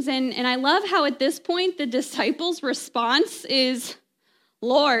bold things. And I love how at this point, the disciples' response is,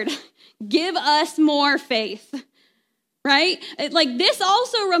 Lord, give us more faith, right? Like this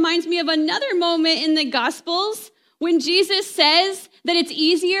also reminds me of another moment in the Gospels when Jesus says that it's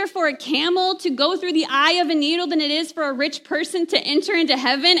easier for a camel to go through the eye of a needle than it is for a rich person to enter into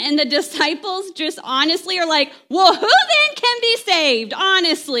heaven. And the disciples just honestly are like, well, who then can be saved?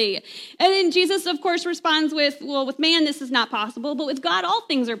 Honestly. And then Jesus, of course, responds with, well, with man, this is not possible, but with God, all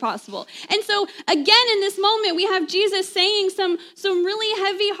things are possible. And so again, in this moment, we have Jesus saying some really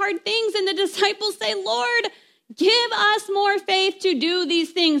heavy, hard things. And the disciples say, Lord, give us more faith to do these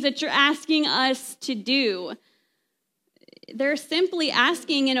things that you're asking us to do. They're simply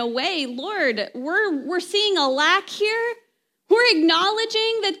asking in a way, Lord, we're seeing a lack here. We're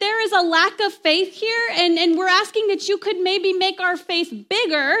acknowledging that there is a lack of faith here, and we're asking that you could maybe make our faith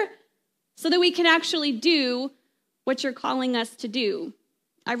bigger so that we can actually do what you're calling us to do.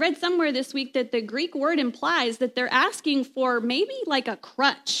 I read somewhere this week that the Greek word implies that they're asking for maybe like a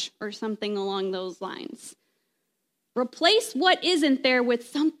crutch or something along those lines. Replace what isn't there with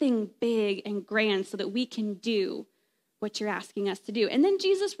something big and grand so that we can do what you're asking us to do. And then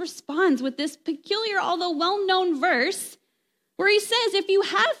Jesus responds with this peculiar, although well-known verse where he says, if you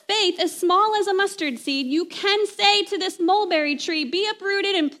have faith as small as a mustard seed, you can say to this mulberry tree, be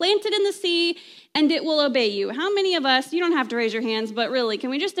uprooted and planted in the sea, and it will obey you. How many of us, you don't have to raise your hands, but really, can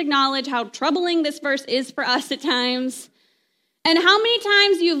we just acknowledge how troubling this verse is for us at times? And how many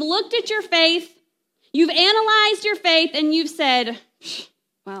times you've looked at your faith, you've analyzed your faith, and you've said,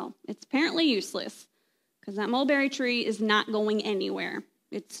 well, it's apparently useless, because that mulberry tree is not going anywhere.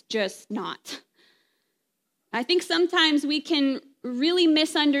 It's just not. I think sometimes we can really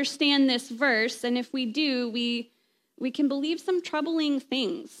misunderstand this verse, and if we do, we can believe some troubling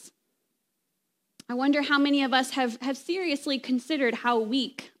things. I wonder how many of us have seriously considered how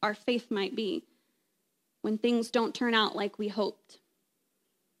weak our faith might be when things don't turn out like we hoped,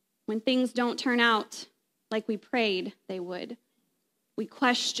 when things don't turn out like we prayed they would. We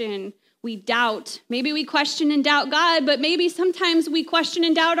question, we doubt. Maybe we question and doubt God, but maybe sometimes we question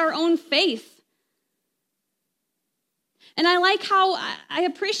and doubt our own faith. And I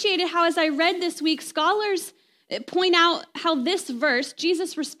appreciated how as I read this week, scholars point out how this verse,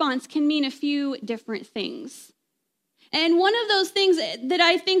 Jesus' response, can mean a few different things. And one of those things that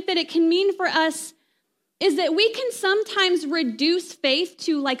I think that it can mean for us is that we can sometimes reduce faith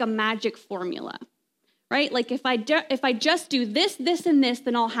to like a magic formula, right? Like if I just do this, this, and this,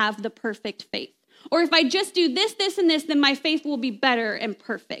 then I'll have the perfect faith. Or if I just do this, this, and this, then my faith will be better and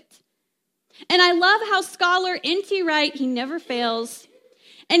perfect. And I love how scholar N.T. Wright, he never fails,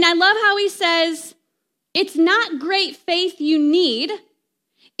 and I love how he says, it's not great faith you need,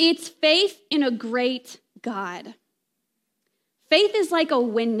 it's faith in a great God. Faith is like a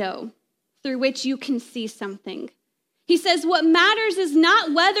window through which you can see something. He says, what matters is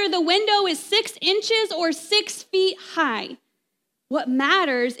not whether the window is 6 inches or 6 feet high. What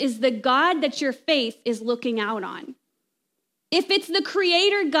matters is the God that your faith is looking out on. If it's the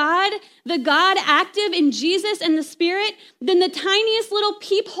creator God, the God active in Jesus and the Spirit, then the tiniest little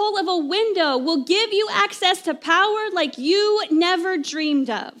peephole of a window will give you access to power like you never dreamed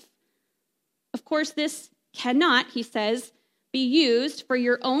of. Of course, this cannot, he says, be used for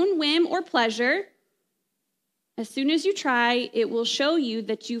your own whim or pleasure. As soon as you try, it will show you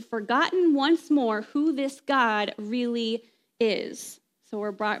that you've forgotten once more who this God really is. So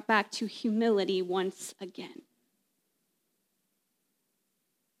we're brought back to humility once again.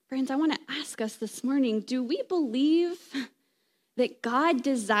 Friends, I want to ask us this morning, do we believe that God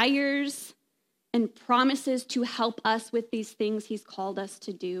desires and promises to help us with these things he's called us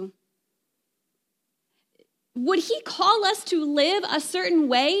to do? Would he call us to live a certain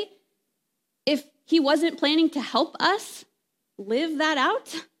way if he wasn't planning to help us live that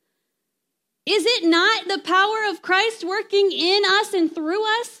out? Is it not the power of Christ working in us and through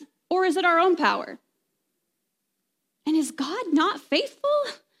us, or is it our own power? And is God not faithful?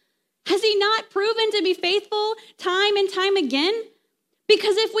 Has he not proven to be faithful time and time again?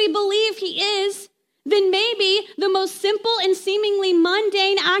 Because if we believe he is, then maybe the most simple and seemingly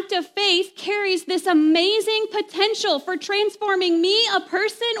mundane act of faith carries this amazing potential for transforming me, a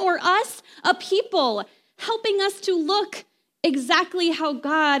person, or us, a people, helping us to look exactly how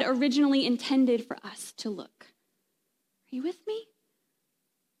God originally intended for us to look. Are you with me?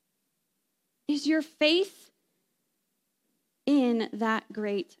 Is your faith in that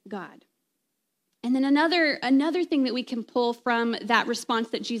great God? And then another thing that we can pull from that response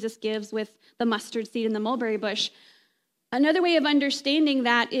that Jesus gives with the mustard seed and the mulberry bush, another way of understanding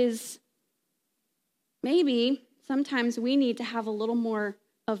that is maybe sometimes we need to have a little more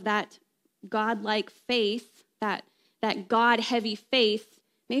of that God-like faith, that God-heavy faith.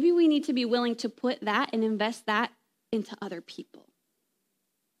 Maybe we need to be willing to put that and invest that into other people.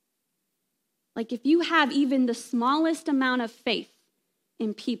 Like if you have even the smallest amount of faith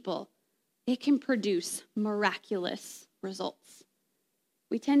in people, it can produce miraculous results.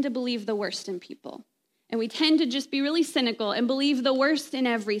 We tend to believe the worst in people, and we tend to just be really cynical and believe the worst in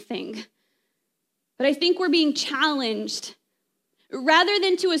everything. But I think we're being challenged. Rather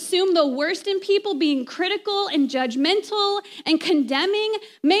than to assume the worst in people, being critical and judgmental and condemning,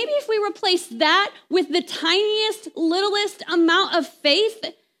 maybe if we replace that with the tiniest, littlest amount of faith,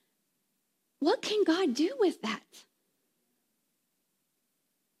 what can God do with that?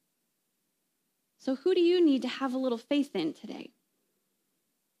 So who do you need to have a little faith in today?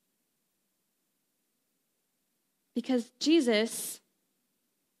 Because Jesus,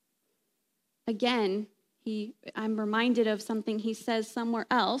 again, I'm reminded of something he says somewhere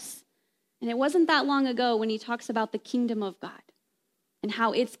else, and it wasn't that long ago when he talks about the kingdom of God and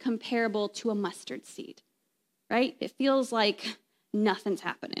how it's comparable to a mustard seed, right? It feels like nothing's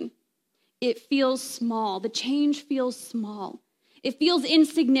happening. It feels small. The change feels small. It feels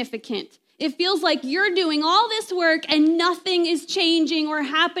insignificant. It feels like you're doing all this work and nothing is changing or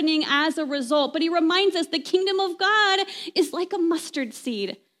happening as a result. But he reminds us the kingdom of God is like a mustard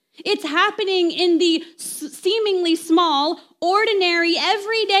seed. It's happening in the seemingly small, ordinary,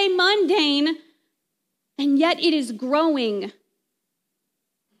 everyday, mundane, and yet it is growing.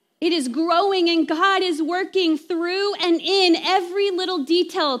 It is growing, and God is working through and in every little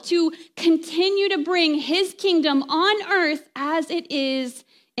detail to continue to bring his kingdom on earth as it is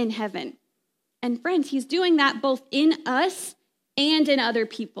in heaven. And friends, he's doing that both in us and in other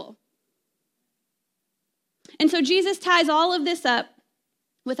people. And so Jesus ties all of this up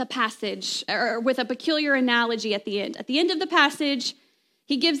with a passage, or with a peculiar analogy at the end. At the end of the passage,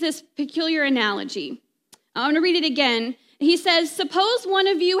 he gives this peculiar analogy. I want to read it again. He says, suppose one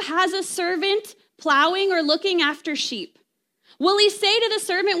of you has a servant plowing or looking after sheep. Will he say to the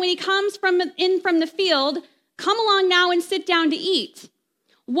servant when he comes in from the field, come along now and sit down to eat?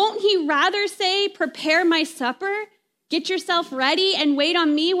 Won't he rather say, prepare my supper, get yourself ready and wait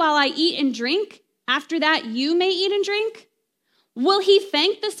on me while I eat and drink? After that, you may eat and drink. Will he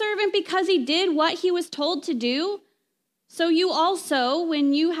thank the servant because he did what he was told to do? So you also,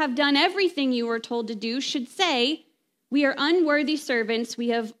 when you have done everything you were told to do, should say, we are unworthy servants. We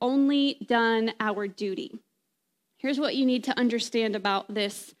have only done our duty. Here's what you need to understand about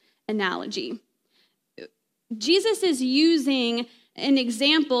this analogy. Jesus is using an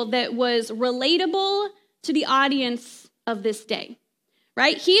example that was relatable to the audience of this day,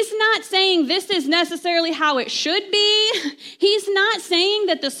 right? He's not saying this is necessarily how it should be. He's not saying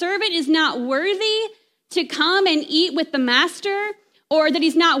that the servant is not worthy to come and eat with the master, or that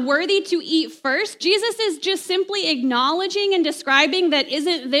he's not worthy to eat first. Jesus is just simply acknowledging and describing that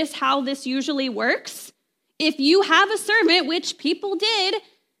isn't this how this usually works? If you have a servant, which people did,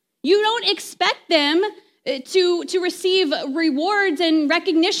 you don't expect them to receive rewards and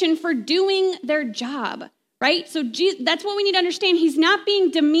recognition for doing their job, right? So that's what we need to understand. He's not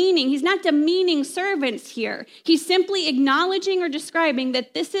being demeaning. He's not demeaning servants here. He's simply acknowledging or describing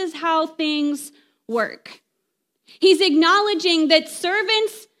that this is how things work. He's acknowledging that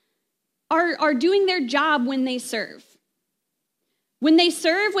servants are doing their job when they serve. When they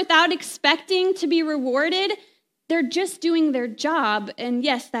serve without expecting to be rewarded, they're just doing their job. And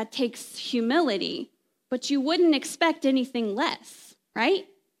yes, that takes humility, but you wouldn't expect anything less, right?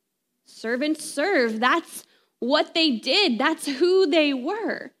 Servants serve. That's what they did. That's who they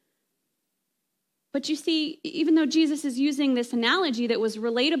were. But you see, even though Jesus is using this analogy that was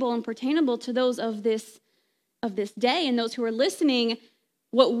relatable and pertainable to those of this day and those who are listening,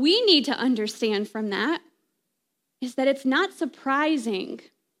 what we need to understand from that is that it's not surprising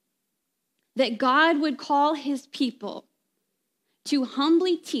that God would call his people to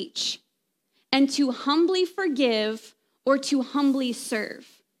humbly teach and to humbly forgive or to humbly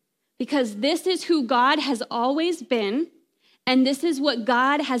serve, because this is who God has always been, and this is what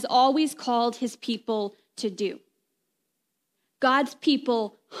God has always called his people to do. God's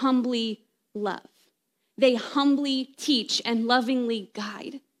people humbly love. They humbly teach and lovingly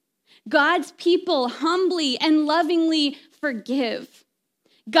guide. God's people humbly and lovingly forgive.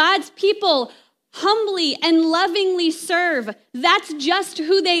 God's people humbly and lovingly serve. That's just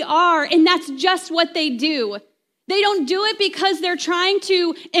who they are, and that's just what they do. They don't do it because they're trying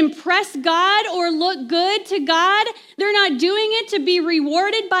to impress God or look good to God. They're not doing it to be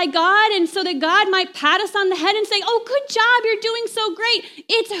rewarded by God and so that God might pat us on the head and say, oh, good job, you're doing so great.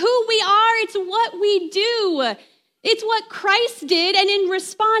 It's who we are. It's what we do. It's what Christ did, and in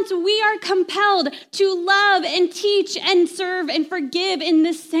response, we are compelled to love and teach and serve and forgive in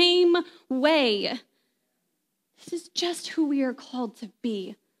the same way. This is just who we are called to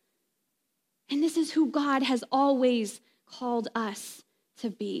be. And this is who God has always called us to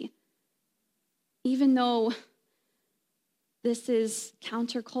be. Even though this is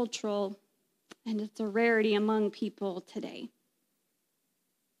countercultural and it's a rarity among people today.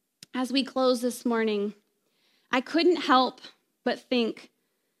 As we close this morning, I couldn't help but think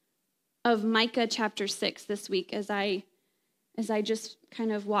of Micah chapter 6 this week as I just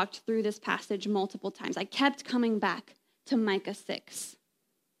kind of walked through this passage multiple times. I kept coming back to Micah 6.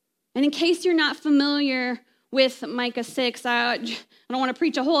 And in case you're not familiar with Micah 6, I don't want to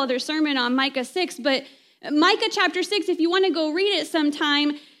preach a whole other sermon on Micah 6, but Micah chapter 6, if you want to go read it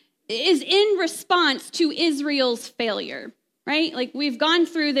sometime, is in response to Israel's failure, right? Like we've gone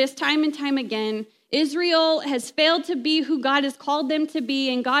through this time and time again. Israel has failed to be who God has called them to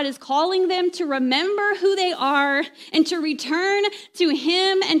be, and God is calling them to remember who they are and to return to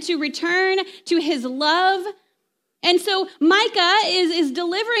him and to return to his love. And so Micah is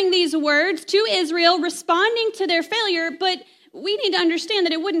delivering these words to Israel, responding to their failure, but we need to understand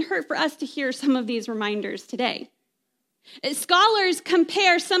that it wouldn't hurt for us to hear some of these reminders today. Scholars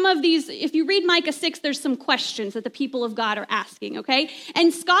compare some of these. If you read Micah 6, there's some questions that the people of God are asking, okay?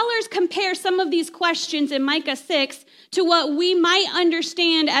 And scholars compare some of these questions in Micah 6 to what we might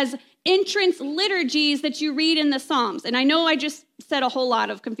understand as entrance liturgies that you read in the Psalms. And I know I just said a whole lot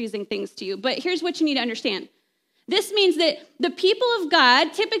of confusing things to you, but here's what you need to understand. This means that the people of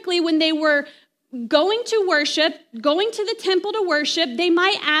God, typically when they were going to worship, going to the temple to worship, they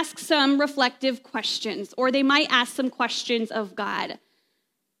might ask some reflective questions, or they might ask some questions of God.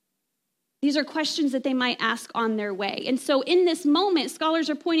 These are questions that they might ask on their way. And so in this moment, scholars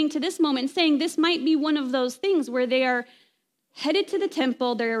are pointing to this moment and saying this might be one of those things where they are headed to the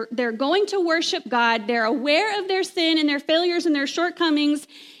temple, they're going to worship God, they're aware of their sin and their failures and their shortcomings,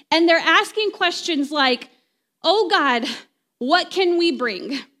 and they're asking questions like, oh God, what can we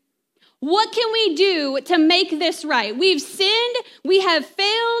bring? What can we do to make this right? We've sinned, we have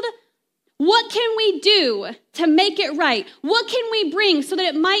failed. What can we do to make it right? What can we bring so that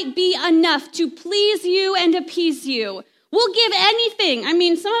it might be enough to please you and appease you? We'll give anything. I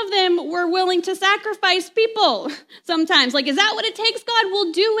mean, some of them were willing to sacrifice people sometimes. Like, is that what it takes, God?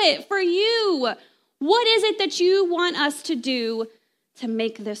 We'll do it for you. What is it that you want us to do to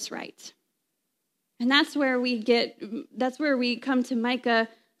make this right? And that's where we come to Micah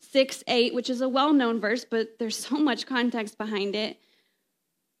 6:8, which is a well-known verse, but there's so much context behind it,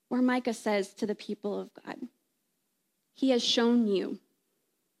 where Micah says to the people of God, he has shown you,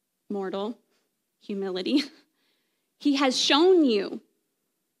 mortal, humility. He has shown you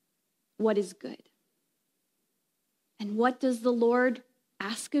what is good. And what does the Lord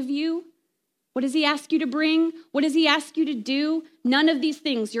ask of you? What does he ask you to bring? What does he ask you to do? None of these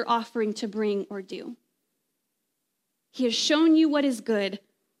things you're offering to bring or do. He has shown you what is good.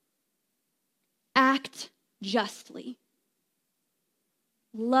 Act justly.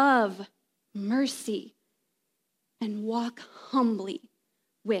 Love mercy and walk humbly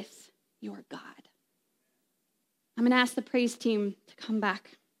with your God. I'm going to ask the praise team to come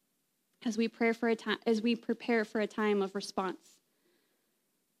back as we prepare for a time of response.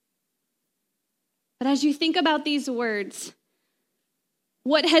 But as you think about these words,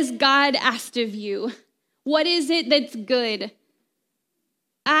 what has God asked of you? What is it that's good?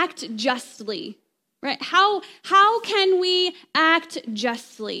 Act justly, right? How can we act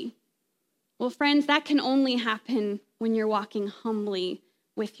justly? Well, friends, that can only happen when you're walking humbly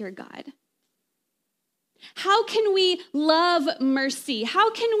with your God. How can we love mercy?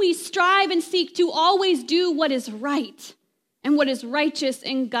 How can we strive and seek to always do what is right and what is righteous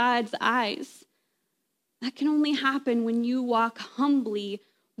in God's eyes? That can only happen when you walk humbly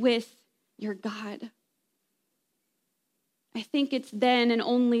with your God. I think it's then and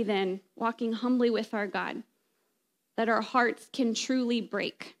only then, walking humbly with our God, that our hearts can truly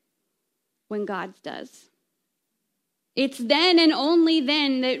break when God's does. It's then and only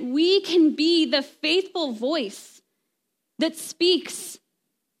then that we can be the faithful voice that speaks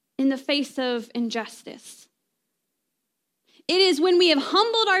in the face of injustice. It is when we have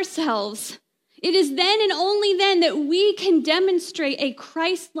humbled ourselves, it is then and only then that we can demonstrate a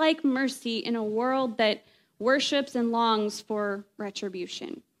Christ-like mercy in a world that worships and longs for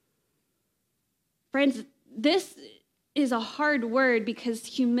retribution. Friends, this is a hard word because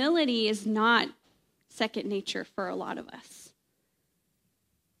humility is not second nature for a lot of us,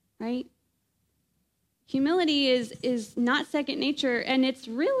 right? Humility is not second nature, and it's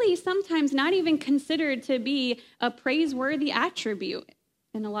really sometimes not even considered to be a praiseworthy attribute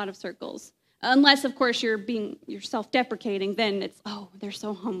in a lot of circles. Unless, of course, you're self-deprecating, then it's, oh, they're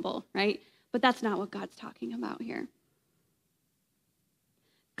so humble, right? But that's not what God's talking about here.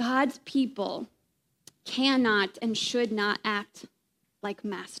 God's people cannot and should not act like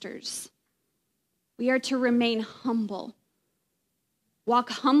masters. We are to remain humble.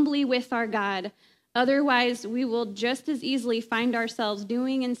 Walk humbly with our God. Otherwise, we will just as easily find ourselves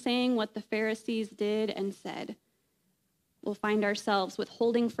doing and saying what the Pharisees did and said. We'll find ourselves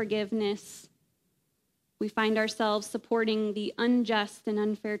withholding forgiveness. We find ourselves supporting the unjust and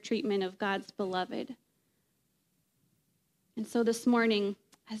unfair treatment of God's beloved. And so this morning,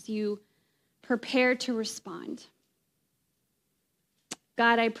 as you prepare to respond,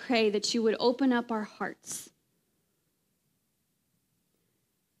 God, I pray that you would open up our hearts.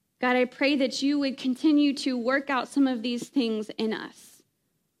 God, I pray that you would continue to work out some of these things in us,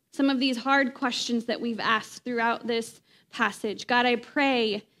 some of these hard questions that we've asked throughout this passage. God, I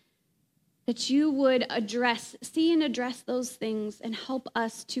pray that you would see and address those things and help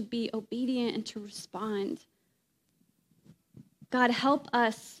us to be obedient and to respond. God, help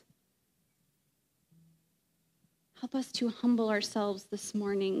us Help us to humble ourselves this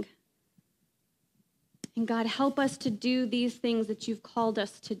morning. And God, help us to do these things that you've called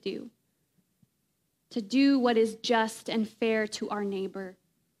us to do what is just and fair to our neighbor,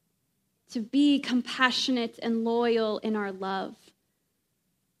 to be compassionate and loyal in our love,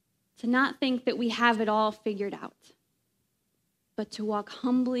 to not think that we have it all figured out, but to walk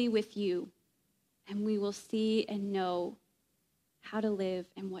humbly with you, and we will see and know how to live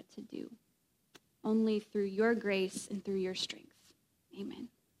and what to do, only through your grace and through your strength. Amen.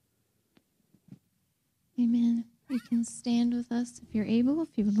 Amen. You can stand with us if you're able, if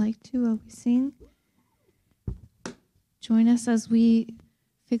you would like to, while we sing. Join us as we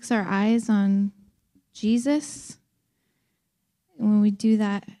fix our eyes on Jesus. And when we do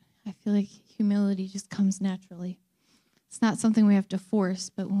that, I feel like humility just comes naturally. It's not something we have to force,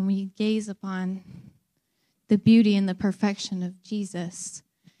 but when we gaze upon the beauty and the perfection of Jesus,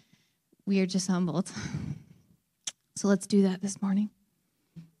 we are just humbled. So let's do that this morning.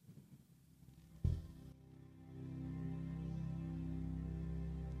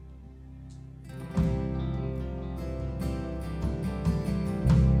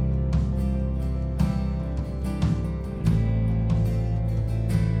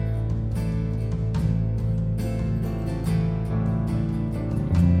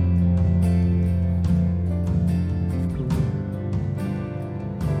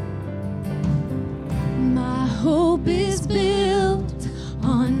 Hope is built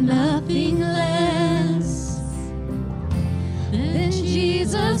on nothing less than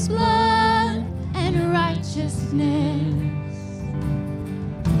Jesus' blood and righteousness.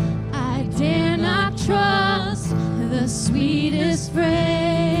 I dare not trust the sweetest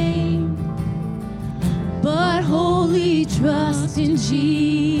frame, but wholly trust in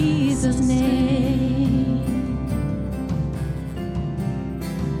Jesus' name.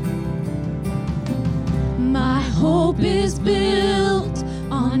 My hope is built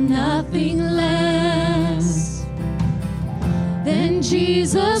on nothing less than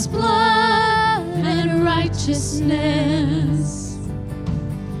Jesus' blood and righteousness.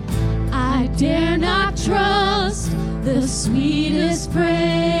 I dare not trust the sweetest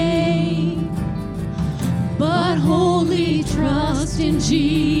frame, but wholly trust in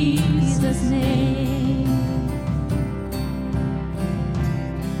Jesus' name.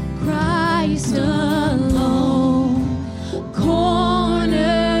 Christ alone, cornerstone,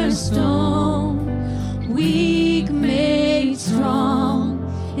 weak made strong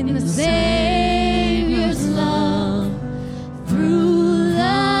in the Savior's love. Through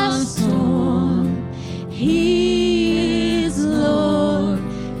the storm, He is Lord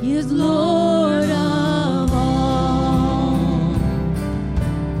of all.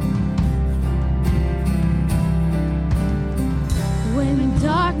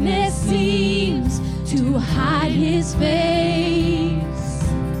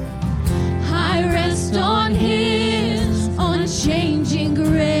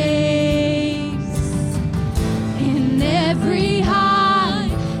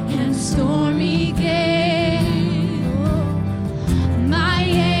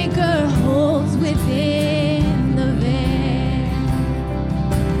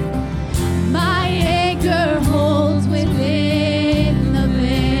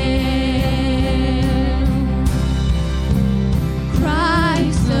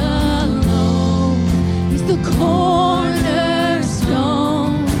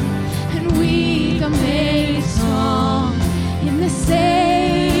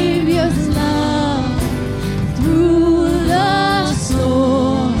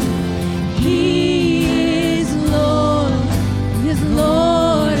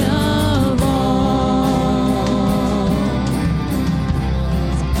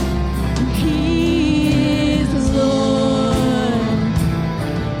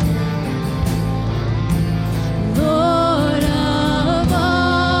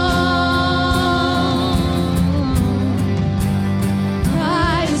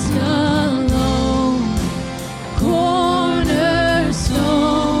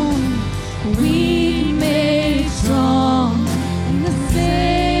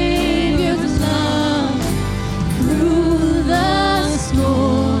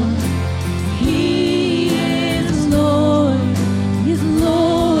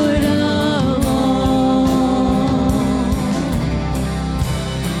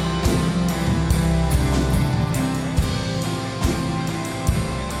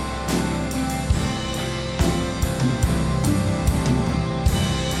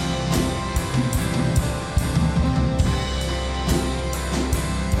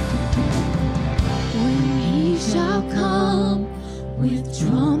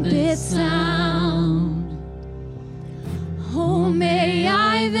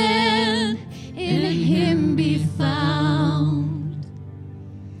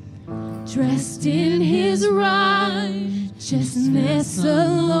 righteousness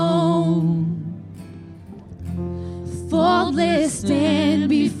alone. Faultless stand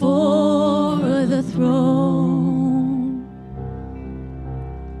before the throne.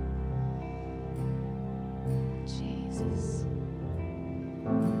 Jesus.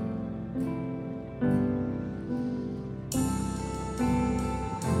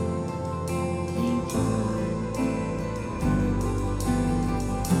 Thank you, God.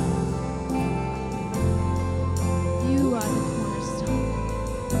 You are the cornerstone.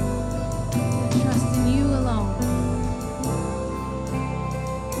 I trust in you alone.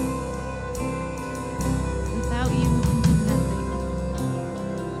 Without you, we can do nothing.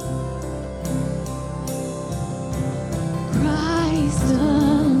 Christ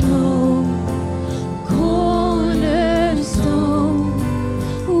alone, cornerstone,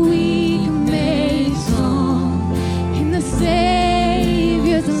 weak made strong in the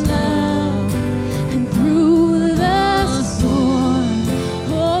Savior's love, and through the storm,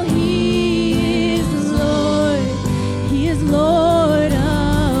 oh, He is Lord, He is Lord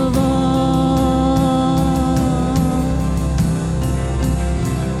of all.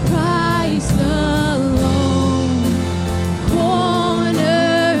 Christ alone,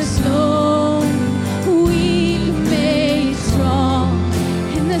 cornerstone, weak made strong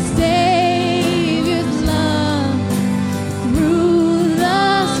in the Savior's love, through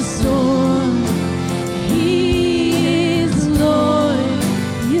the storm. He is Lord,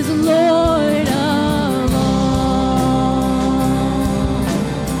 He is Lord of all.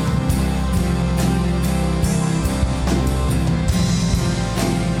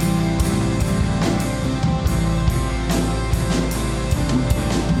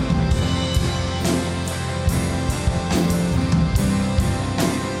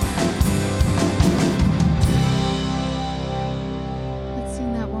 Let's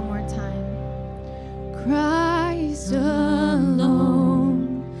sing that one more time. Christ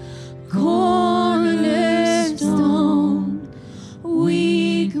alone, cornerstone,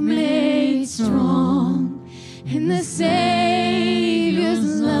 weak made strong in the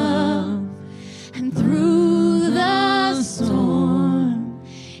Savior's love, and through the storm,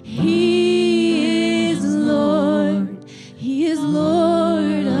 He is Lord, He is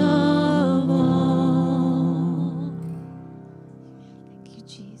Lord of all. Thank you,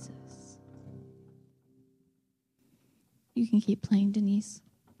 Jesus. You can keep playing, Denise.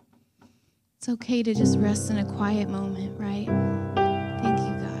 It's okay to just rest in a quiet moment, right? Thank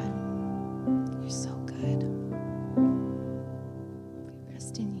you, God. You're so good. We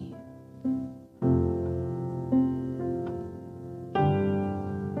rest in you.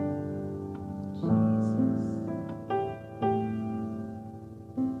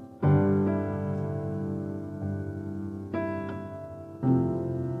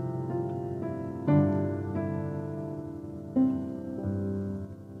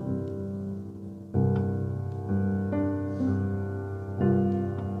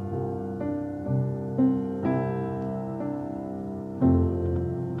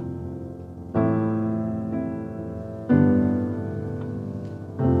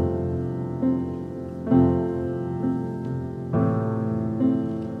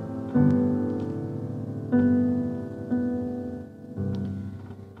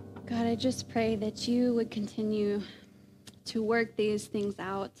 God, I just pray that you would continue to work these things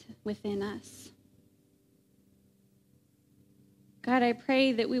out within us. God, I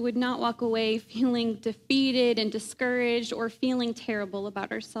pray that we would not walk away feeling defeated and discouraged or feeling terrible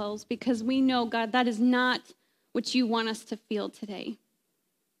about ourselves, because we know, God, that is not what you want us to feel today.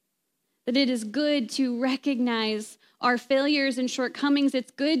 That it is good to recognize our failures and shortcomings.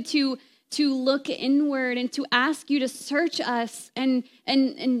 It's good to look inward and to ask you to search us and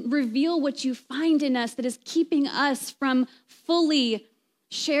reveal what you find in us that is keeping us from fully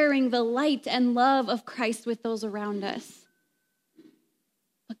sharing the light and love of Christ with those around us.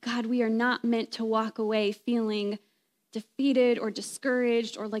 But God, we are not meant to walk away feeling defeated or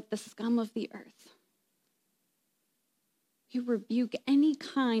discouraged or like the scum of the earth. We rebuke any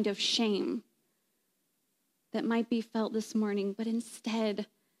kind of shame that might be felt this morning, but instead,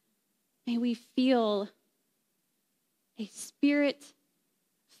 may we feel a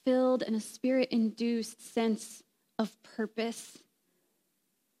spirit-filled and a spirit-induced sense of purpose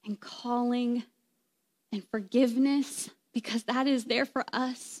and calling and forgiveness, because that is there for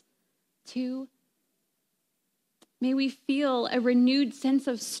us too. May we feel a renewed sense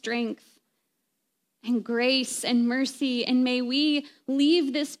of strength and grace and mercy, and may we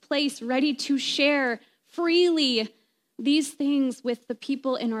leave this place ready to share freely these things with the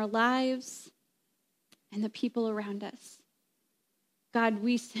people in our lives and the people around us. God,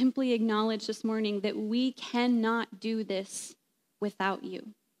 we simply acknowledge this morning that we cannot do this without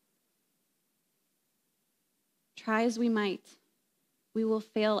you. Try as we might, we will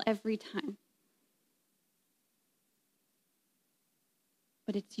fail every time.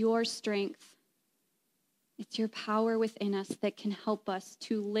 But it's your strength, it's your power within us that can help us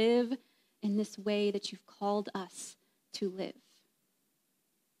to live in this way that you've called us to live.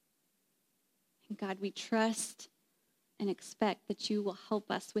 And God, we trust and expect that you will help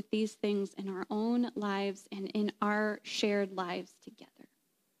us with these things in our own lives and in our shared lives together.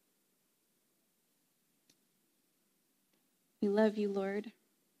 We love you, Lord.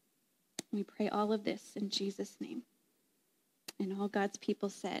 We pray all of this in Jesus' name. And all God's people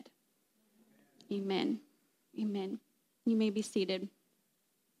said, amen. Amen. You may be seated.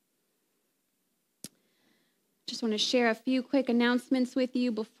 Just want to share a few quick announcements with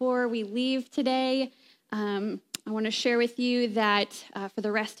you before we leave today. I want to share with you that for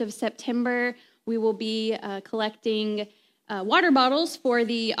the rest of September, we will be collecting water bottles for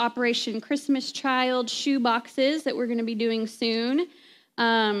the Operation Christmas Child shoe boxes that we're going to be doing soon.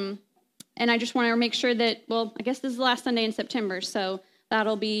 And I just want to make sure that, well, I guess this is the last Sunday in September, so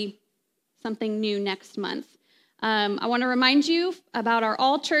that'll be something new next month. I want to remind you about our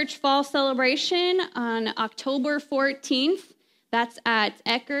all-church fall celebration on October 14th. That's at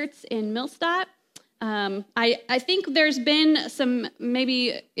Eckert's in Millstadt. I think there's been some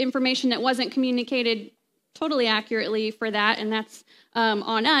maybe information that wasn't communicated totally accurately for that, and that's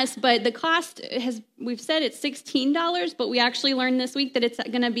on us. But the cost we've said it's $16, but we actually learned this week that it's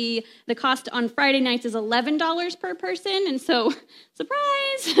going to be, the cost on Friday nights is $11 per person. And so,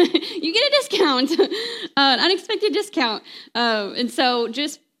 surprise, you get a discount, an unexpected discount. And so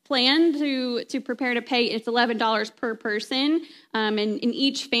just plan to prepare to pay. It's $11 per person, and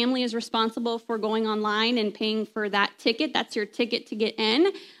each family is responsible for going online and paying for that ticket. That's your ticket to get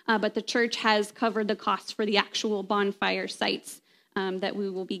in, but the church has covered the cost for the actual bonfire sites that we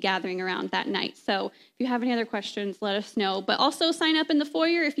will be gathering around that night. So if you have any other questions, let us know. But also sign up in the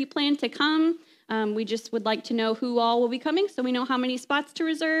foyer if you plan to come. We just would like to know who all will be coming so we know how many spots to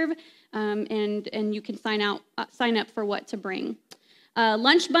reserve, and you can sign up for what to bring.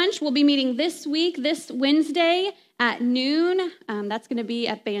 Lunch Bunch will be meeting this Wednesday at noon. That's going to be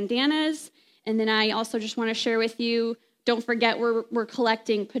at Bandanas. And then I also just want to share with you, don't forget we're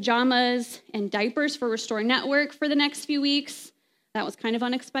collecting pajamas and diapers for Restore Network for the next few weeks. That was kind of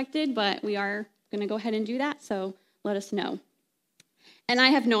unexpected, but we are going to go ahead and do that, so let us know. And I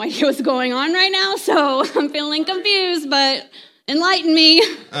have no idea what's going on right now, so I'm feeling confused, but enlighten me.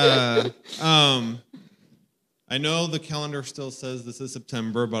 I know the calendar still says this is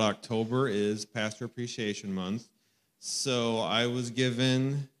September, but October is Pastor Appreciation Month. So I was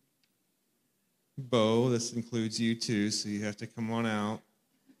given, Bo, this includes you too, so you have to come on out.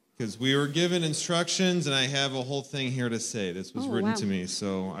 Because we were given instructions, and I have a whole thing here to say. This was written to me,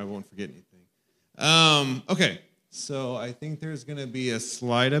 so I won't forget anything. Okay, so I think there's going to be a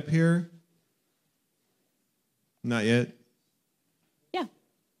slide up here. Not yet?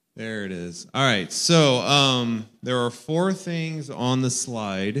 There it is. All right, so there are 4 things on the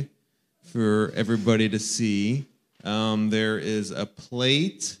slide for everybody to see. There is a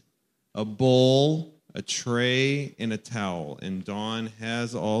plate, a bowl, a tray, and a towel. And Dawn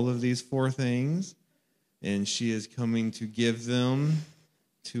has all of these 4 things, and she is coming to give them.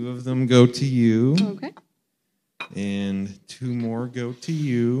 2 of them go to you. Okay. And 2 more go to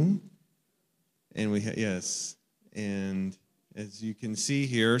you. And and as you can see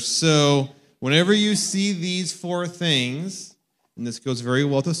here, so whenever you see these 4 things, and this goes very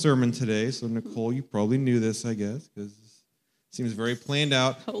well to sermon today, so Nicole, you probably knew this, I guess, because it seems very planned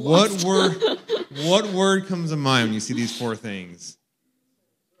out. What word comes to mind when you see these 4 things?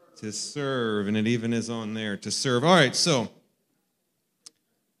 To serve, and it even is on there, to serve. All right, so,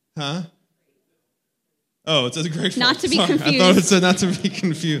 Oh, it says grateful. Not to be confused. I thought it said not to be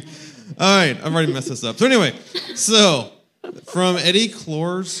confused. All right, I've already messed this up. So anyway, from Eddie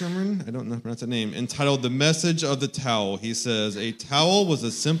Clore's sermon, I don't know how to pronounce that name, entitled The Message of the Towel, he says, a towel was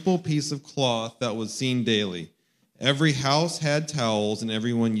a simple piece of cloth that was seen daily. Every house had towels, and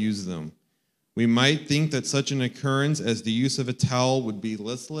everyone used them. We might think that such an occurrence as the use of a towel would be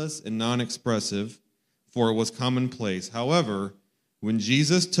listless and non-expressive, for it was commonplace. However, when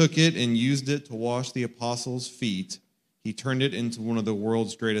Jesus took it and used it to wash the apostles' feet, he turned it into one of the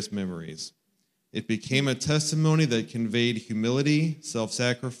world's greatest memories. It became a testimony that conveyed humility,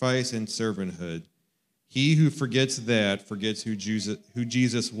 self-sacrifice, and servanthood. He who forgets that forgets who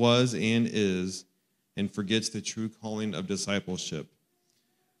Jesus was and is, and forgets the true calling of discipleship.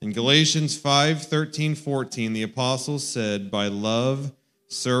 In Galatians 5:13-14, the apostles said, by love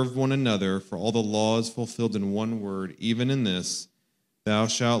serve one another, for all the law is fulfilled in one word, even in this, thou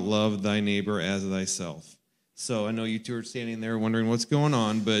shalt love thy neighbor as thyself. So I know you two are standing there wondering what's going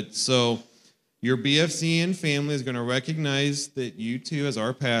on, but so your BFCN family is going to recognize that you two, as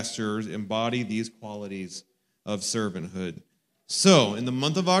our pastors, embody these qualities of servanthood. So in the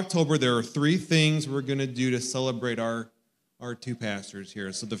month of October, there are 3 things we're going to do to celebrate our 2 pastors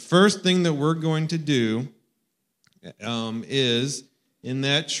here. So the first thing that we're going to do is, in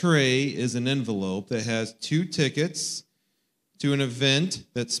that tray is an envelope that has 2 tickets to an event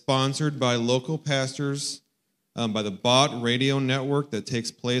that's sponsored by local pastors by the Bott Radio Network that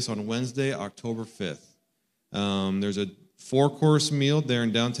takes place on Wednesday, October 5th. There's a 4-course meal there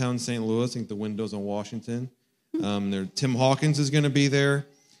in downtown St. Louis, I think the Windows on Washington. Tim Hawkins is going to be there.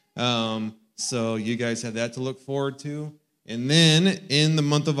 So you guys have that to look forward to. And then in the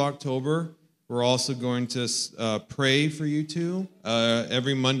month of October, we're also going to pray for you two.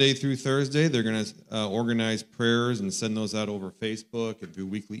 Every Monday through Thursday, they're going to organize prayers and send those out over Facebook and through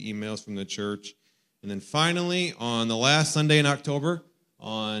weekly emails from the church. And then finally, on the last Sunday in October,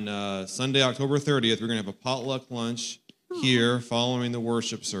 on Sunday, October 30th, we're going to have a potluck lunch here following the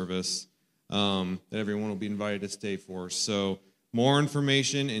worship service that everyone will be invited to stay for. So more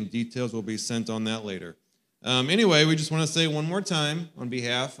information and details will be sent on that later. Anyway, we just want to say one more time on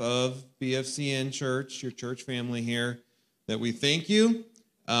behalf of BFCN Church, your church family here, that we thank you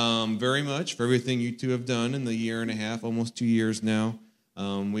very much for everything you two have done in the year and a half, almost 2 years now.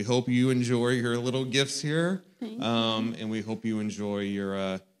 We hope you enjoy your little gifts here, and we hope you enjoy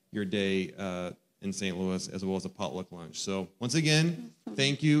your day in St. Louis as well as a potluck lunch. So once again,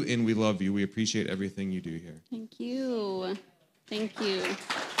 thank you, and we love you. We appreciate everything you do here. Thank you. Thank you.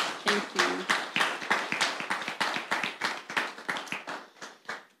 Thank you.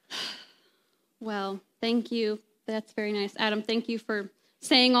 Well, thank you. That's very nice. Adam, thank you for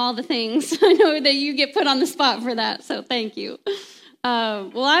saying all the things. I know that you get put on the spot for that, so thank you.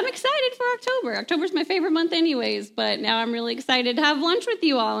 Well, I'm excited for October. October's my favorite month anyways, but now I'm really excited to have lunch with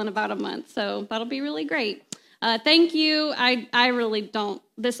you all in about a month, so that'll be really great. Thank you. I really don't.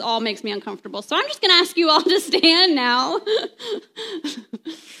 This all makes me uncomfortable, so I'm just going to ask you all to stand now.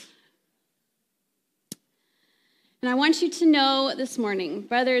 And I want you to know this morning,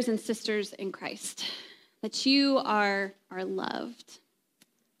 brothers and sisters in Christ, that you are loved,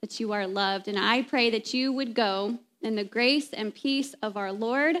 that you are loved. And I pray that you would go in the grace and peace of our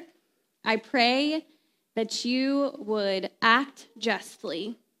Lord. I pray that you would act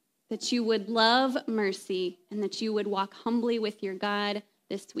justly, that you would love mercy, and that you would walk humbly with your God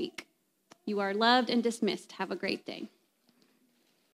this week. You are loved and dismissed. Have a great day.